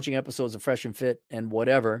 I've been watching episodes of Fresh and Fit and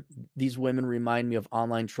whatever. These women remind me of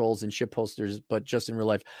online trolls and shit posters, but just in real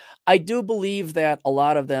life. I do believe that a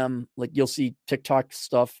lot of them, like you'll see TikTok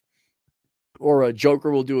stuff, or a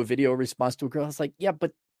joker will do a video response to a girl. It's like, yeah,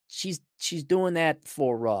 but she's doing that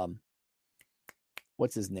for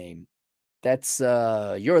what's his name? That's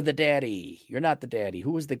You're the Daddy. You're not the daddy.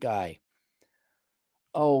 Who was the guy?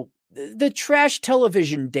 Oh, the trash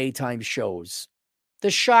television daytime shows.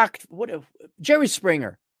 The shocked Jerry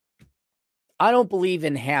Springer. I don't believe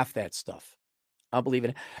in half that stuff. I believe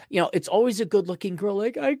in, it's always a good looking girl.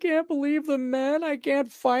 Like, I can't believe the men. I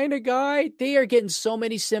can't find a guy. They are getting so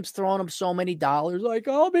many simps throwing them so many dollars. Like,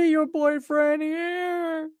 I'll be your boyfriend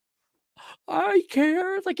here. I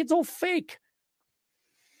care. Like, it's all fake.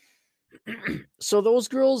 So those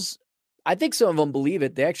girls, I think some of them believe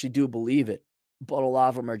it. They actually do believe it. But a lot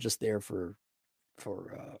of them are just there for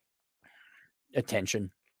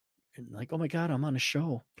attention. And like, oh my God, I'm on a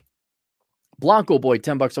show. Blanco boy,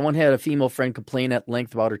 $10. I once had a female friend complain at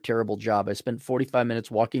length about her terrible job. I spent 45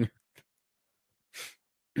 minutes walking.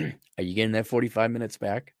 Are you getting that 45 minutes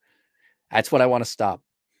back? That's what I want to stop.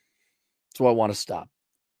 That's what I want to stop.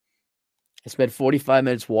 I spent 45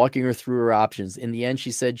 minutes walking her through her options. In the end,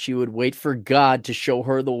 she said she would wait for God to show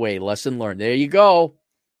her the way. Lesson learned. There you go.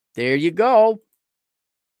 There you go.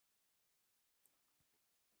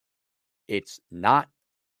 It's not.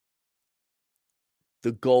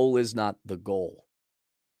 The goal is not the goal.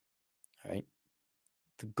 All right?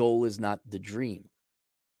 The goal is not the dream.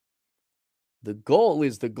 The goal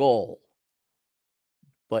is the goal.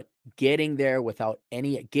 But getting there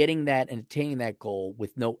getting that and attaining that goal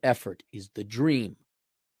with no effort is the dream.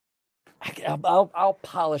 I'll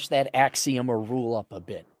polish that axiom or rule up a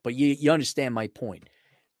bit, but you understand my point.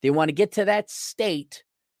 They want to get to that state.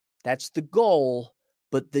 That's the goal,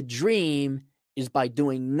 but the dream is by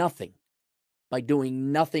doing nothing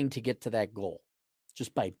to get to that goal,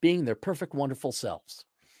 just by being their perfect, wonderful selves.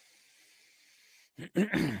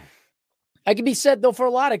 I can be said, though, for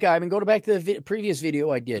a lot of guys. I mean, go back to the previous video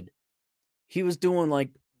I did. He was doing like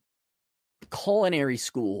culinary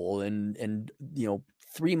school and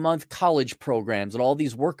 3-month college programs and all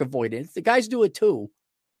these work avoidance. The guys do it too.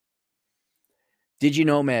 Digi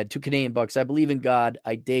Nomad, $2 Canadian. I believe in God.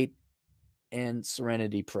 I date and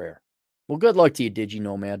serenity prayer. Well, good luck to you, Digi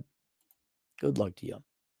Nomad. Good luck to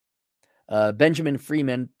you. Benjamin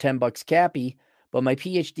Freeman, $10. Cappy. But my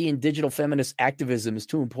PhD in digital feminist activism is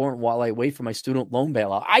too important while I wait for my student loan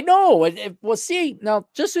bailout. I know. Well, see, now,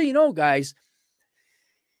 just so you know, guys,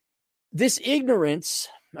 this ignorance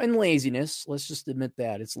and laziness, let's just admit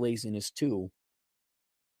that it's laziness too.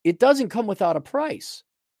 It doesn't come without a price.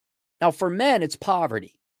 Now, for men, it's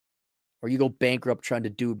poverty, or you go bankrupt trying to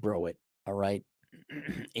dude bro it, all right?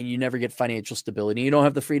 And you never get financial stability. You don't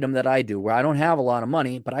have the freedom that I do, where I don't have a lot of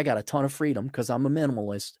money, but I got a ton of freedom because I'm a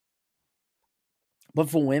minimalist. But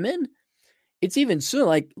for women, it's even soon.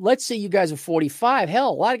 Like, let's say you guys are 45. Hell,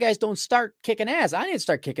 a lot of guys don't start kicking ass. I didn't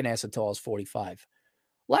start kicking ass until I was 45.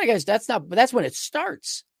 A lot of guys, that's when it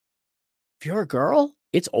starts. If you're a girl,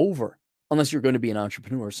 it's over. Unless you're going to be an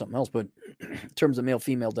entrepreneur or something else. But in terms of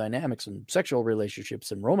male-female dynamics and sexual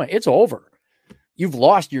relationships and romance, it's over. You've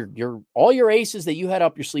lost all your aces that you had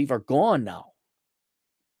up your sleeve are gone now.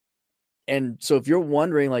 And so if you're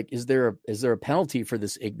wondering, like, is there a penalty for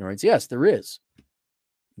this ignorance? Yes, there is.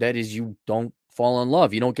 That is, you don't fall in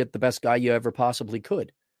love. You don't get the best guy you ever possibly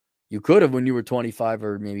could. You could have when you were 25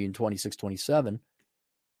 or maybe in 26, 27.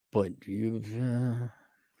 But you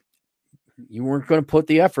weren't going to put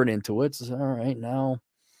the effort into it. So, all right, now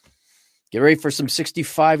get ready for some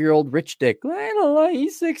 65-year-old rich dick. I don't know,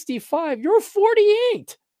 he's 65. You're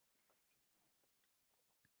 48.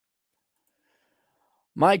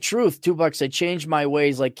 My truth, $2. I changed my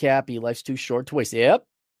ways like Cappy. Life's too short to waste. Yep.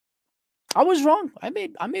 I was wrong. I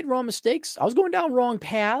made wrong mistakes. I was going down wrong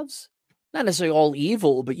paths. Not necessarily all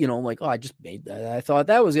evil, but, like, I just made that. I thought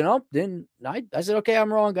that was, then I said, okay,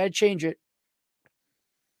 I'm wrong. Got to change it.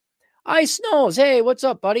 Ice Snows. Hey, what's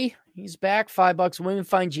up, buddy? He's back. $5. Women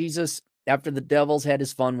find Jesus after the devil's had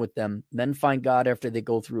his fun with them. Men find God after they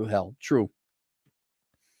go through hell. True.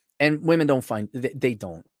 And women don't find, they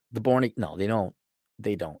don't. No, they don't.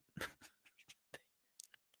 They don't.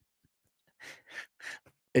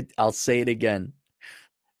 I'll say it again.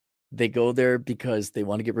 They go there because they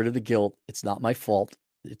want to get rid of the guilt. It's not my fault.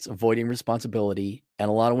 It's avoiding responsibility. And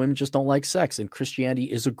a lot of women just don't like sex. And Christianity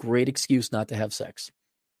is a great excuse not to have sex.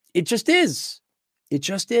 It just is. It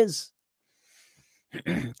just is.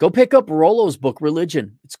 Go pick up Rollo's book,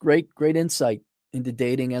 Religion. It's great insight into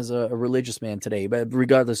dating as a religious man today, but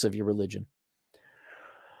regardless of your religion.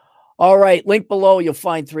 All right, link below. You'll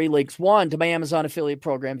find 3 links. 1, to my Amazon affiliate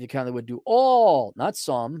program. If you kindly would do all, not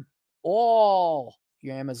some, all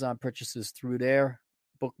your Amazon purchases through there.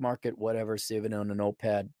 Bookmark it, whatever. Save it on a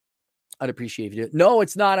notepad. I'd appreciate if you do. No,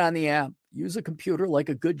 it's not on the app. Use a computer like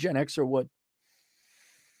a good Gen Xer would.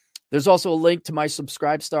 There's also a link to my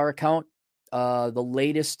Subscribestar account. The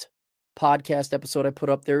latest podcast episode I put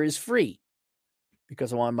up there is free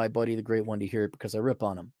because I want my buddy, the Great One, to hear it because I rip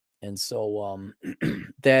on him. And so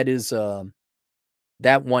that is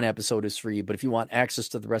that one episode is free. But if you want access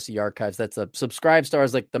to the rest of the archives, that's a Subscribestar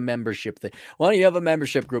is like the membership thing. Why don't you have a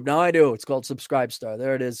membership group? Now I do. It's called Subscribestar.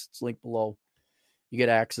 There it is. It's linked below. You get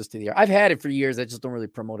access to the. I've had it for years. I just don't really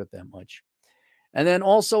promote it that much. And then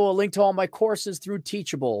also a link to all my courses through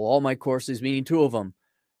Teachable. All my courses, meaning 2 of them.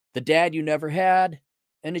 The Dad You Never Had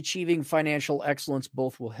and Achieving Financial Excellence.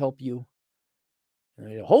 Both will help you.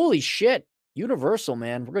 Holy shit. Universal,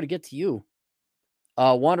 man. We're going to get to you.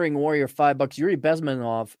 Wandering Warrior, $5. Yuri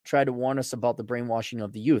Bezmenov tried to warn us about the brainwashing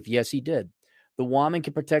of the youth. Yes, he did. The women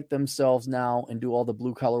can protect themselves now and do all the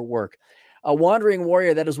blue-collar work. Wandering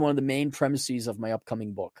Warrior, that is one of the main premises of my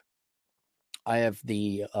upcoming book. I have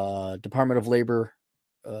the Department of Labor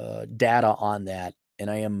data on that, and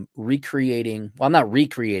I am recreating. Well, I'm not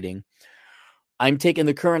recreating. I'm taking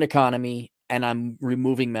the current economy, and I'm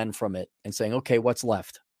removing men from it and saying, okay, what's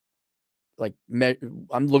left? Like,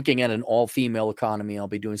 I'm looking at an all-female economy. I'll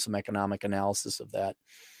be doing some economic analysis of that.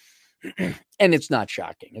 And it's not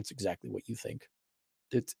shocking. It's exactly what you think.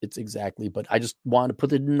 It's exactly, but I just wanted to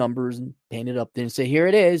put it in numbers and paint it up there and say, here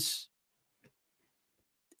it is.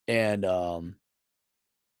 And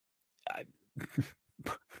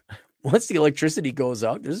once the electricity goes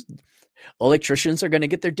out, electricians are going to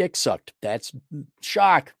get their dick sucked. That's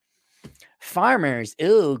shock. Farmers,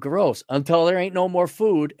 ew, gross, until there ain't no more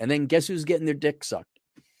food. And then guess who's getting their dick sucked?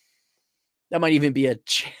 That might even be a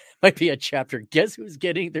chapter. Guess who's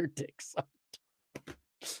getting their dick sucked?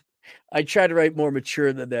 I try to write more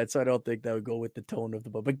mature than that, so I don't think that would go with the tone of the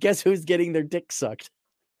book. But guess who's getting their dick sucked?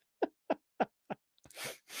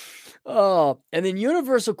 Oh, and then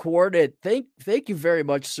Universal Coordinate. Thank you very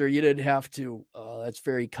much, sir. You didn't have to. That's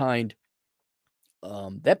very kind.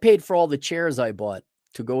 That paid for all the chairs I bought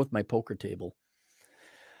to go with my poker table.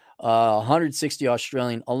 160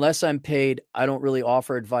 Australian. Unless I'm paid, I don't really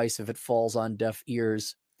offer advice if it falls on deaf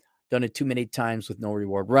ears. Done it too many times with no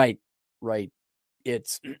reward. Right.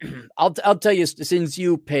 It's. I'll tell you, since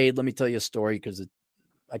you paid, let me tell you a story because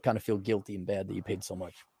I kind of feel guilty and bad that you paid so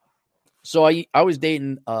much. So I was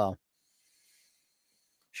dating.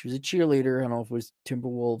 She was a cheerleader. I don't know if it was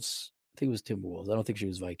Timberwolves. I think it was Timberwolves. I don't think she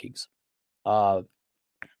was Vikings.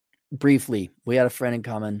 Briefly, we had a friend in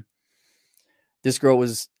common. This girl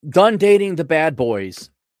was done dating the bad boys.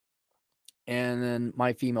 And then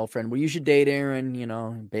my female friend, well, you should date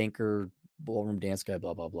Aaron, banker, ballroom dance guy,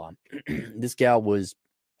 blah, blah, blah. This gal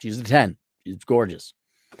she was a 10. She's gorgeous.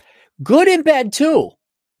 Good in bed, too.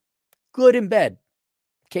 Good in bed.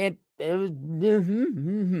 Can't.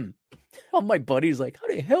 All my buddies like, how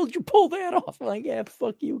the hell did you pull that off? I'm like, yeah,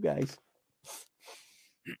 fuck you guys.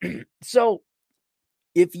 So,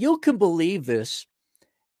 if you can believe this,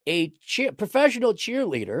 a professional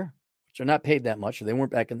cheerleader, which are not paid that much, they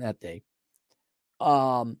weren't back in that day,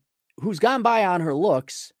 who's gone by on her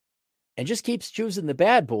looks and just keeps choosing the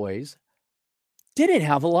bad boys, didn't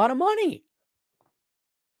have a lot of money.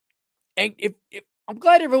 And if I'm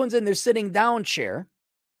glad everyone's in their sitting down chair,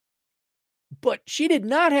 but she did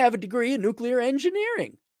not have a degree in nuclear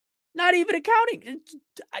engineering, not even accounting.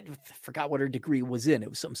 I forgot what her degree was in. It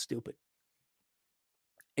was something stupid.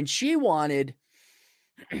 And she wanted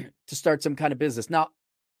to start some kind of business. Now,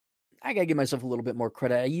 I got to give myself a little bit more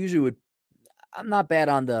credit. I usually would. I'm not bad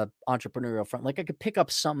on the entrepreneurial front. Like I could pick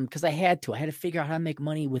up something because I had to figure out how to make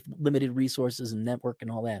money with limited resources and network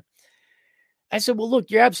and all that. I said, well, look,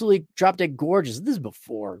 you're absolutely drop dead gorgeous. This is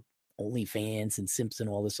before OnlyFans and Simpson,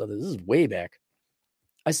 all this other. This is way back.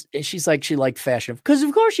 She's like, she liked fashion because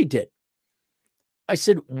of course she did. I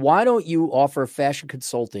said, why don't you offer a fashion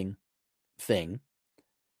consulting thing?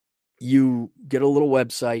 You get a little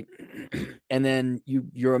website and then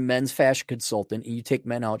you're a men's fashion consultant and you take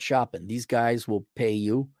men out shopping. These guys will pay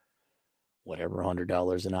you whatever,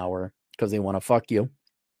 $100 an hour because they want to fuck you.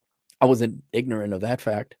 I wasn't ignorant of that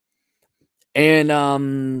fact.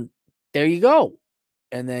 And there you go.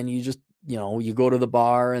 And then you just, you go to the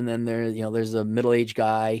bar and then there's a middle-aged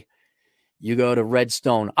guy. You go to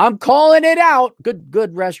Redstone. I'm calling it out.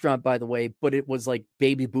 Good restaurant, by the way, but it was like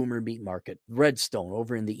Baby Boomer Meat Market. Redstone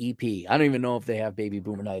over in the EP. I don't even know if they have Baby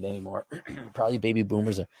Boomer night anymore. Probably Baby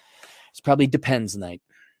Boomers it's probably Depends night.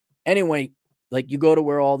 Anyway, like you go to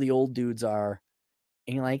where all the old dudes are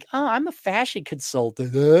and you're like, oh, I'm a fashion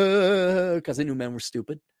consultant because I knew men were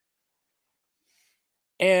stupid.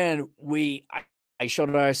 And I showed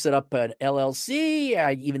her how to set up an LLC.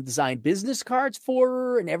 I even designed business cards for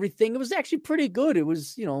her and everything. It was actually pretty good. It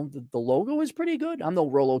was, the logo was pretty good. I'm no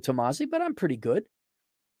Rollo Tomasi, but I'm pretty good.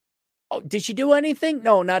 Oh, did she do anything?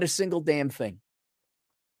 No, not a single damn thing.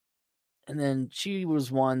 And then she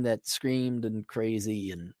was one that screamed and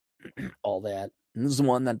crazy and all that. And this is the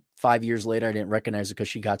one that 5 years later, I didn't recognize her because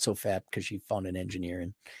she got so fat because she found an engineer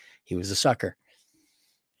and he was a sucker.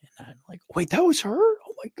 And I'm like, wait, that was her?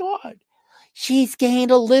 Oh my God. She's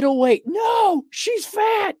gained a little weight. No, she's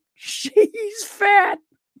fat. She's fat.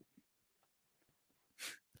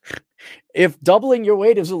 If doubling your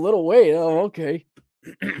weight is a little weight, oh, okay.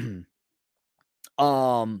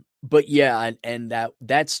 But yeah, and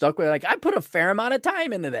that stuck with, like, I put a fair amount of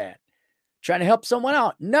time into that, trying to help someone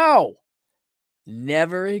out. No,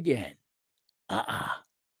 never again.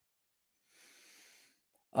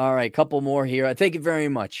 All right, couple more here. Thank you very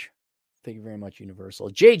much. Thank you very much,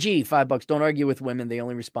 Universal. JG, $5. Don't argue with women. They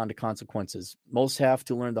only respond to consequences. Most have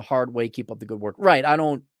to learn the hard way. Keep up the good work. Right. I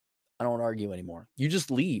don't argue anymore. You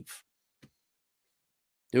just leave.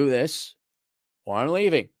 Do this, or I'm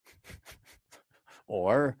leaving.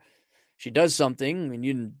 Or she does something and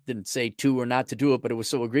you didn't say to or not to do it, but it was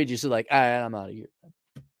so egregious. Like, I'm out of here.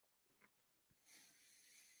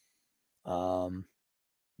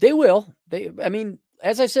 They will. I mean,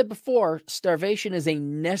 as I said before, starvation is a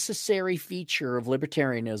necessary feature of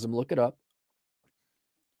libertarianism. Look it up.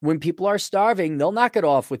 When people are starving, they'll knock it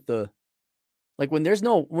off with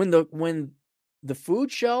when the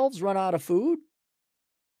food shelves run out of food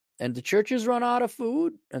and the churches run out of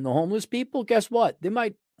food and the homeless people, guess what? They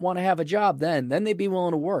might want to have a job then they'd be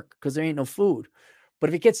willing to work because there ain't no food. But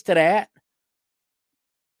if it gets to that,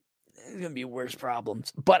 it's going to be worse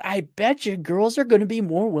problems. But I bet you girls are going to be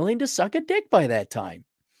more willing to suck a dick by that time.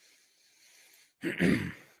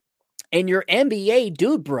 And your MBA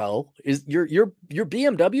dude, bro, is your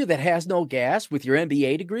BMW that has no gas with your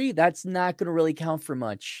MBA degree, that's not going to really count for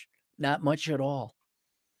much. Not much at all.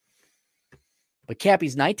 But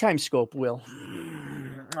Cappy's nighttime scope will.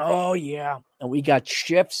 Oh, yeah. And we got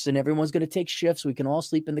shifts, and everyone's going to take shifts. We can all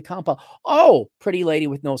sleep in the compound. Oh, pretty lady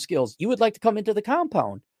with no skills. You would like to come into the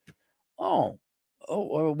compound. Oh,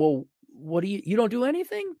 well, what do you don't do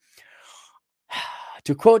anything?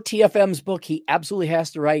 To quote TFM's book, he absolutely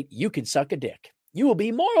has to write, you can suck a dick. You will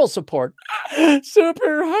be moral support.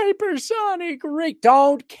 Super hypersonic rate.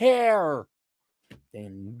 Don't care.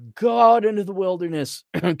 Then go out into the wilderness,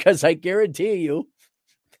 because I guarantee you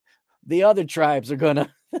the other tribes are going to,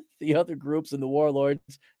 the other groups and the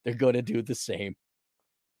warlords, they're going to do the same.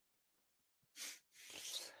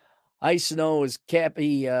 Ice Snow is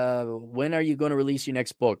Cappy. When are you going to release your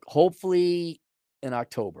next book? Hopefully in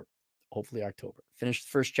October. Finished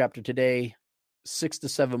the first chapter today. 6 to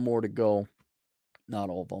 7 more to go. Not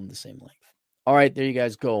all of them the same length. All right, there you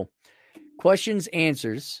guys go. Questions,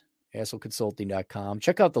 answers, assholeconsulting.com.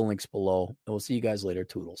 Check out the links below, and we'll see you guys later.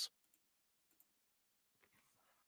 Toodles.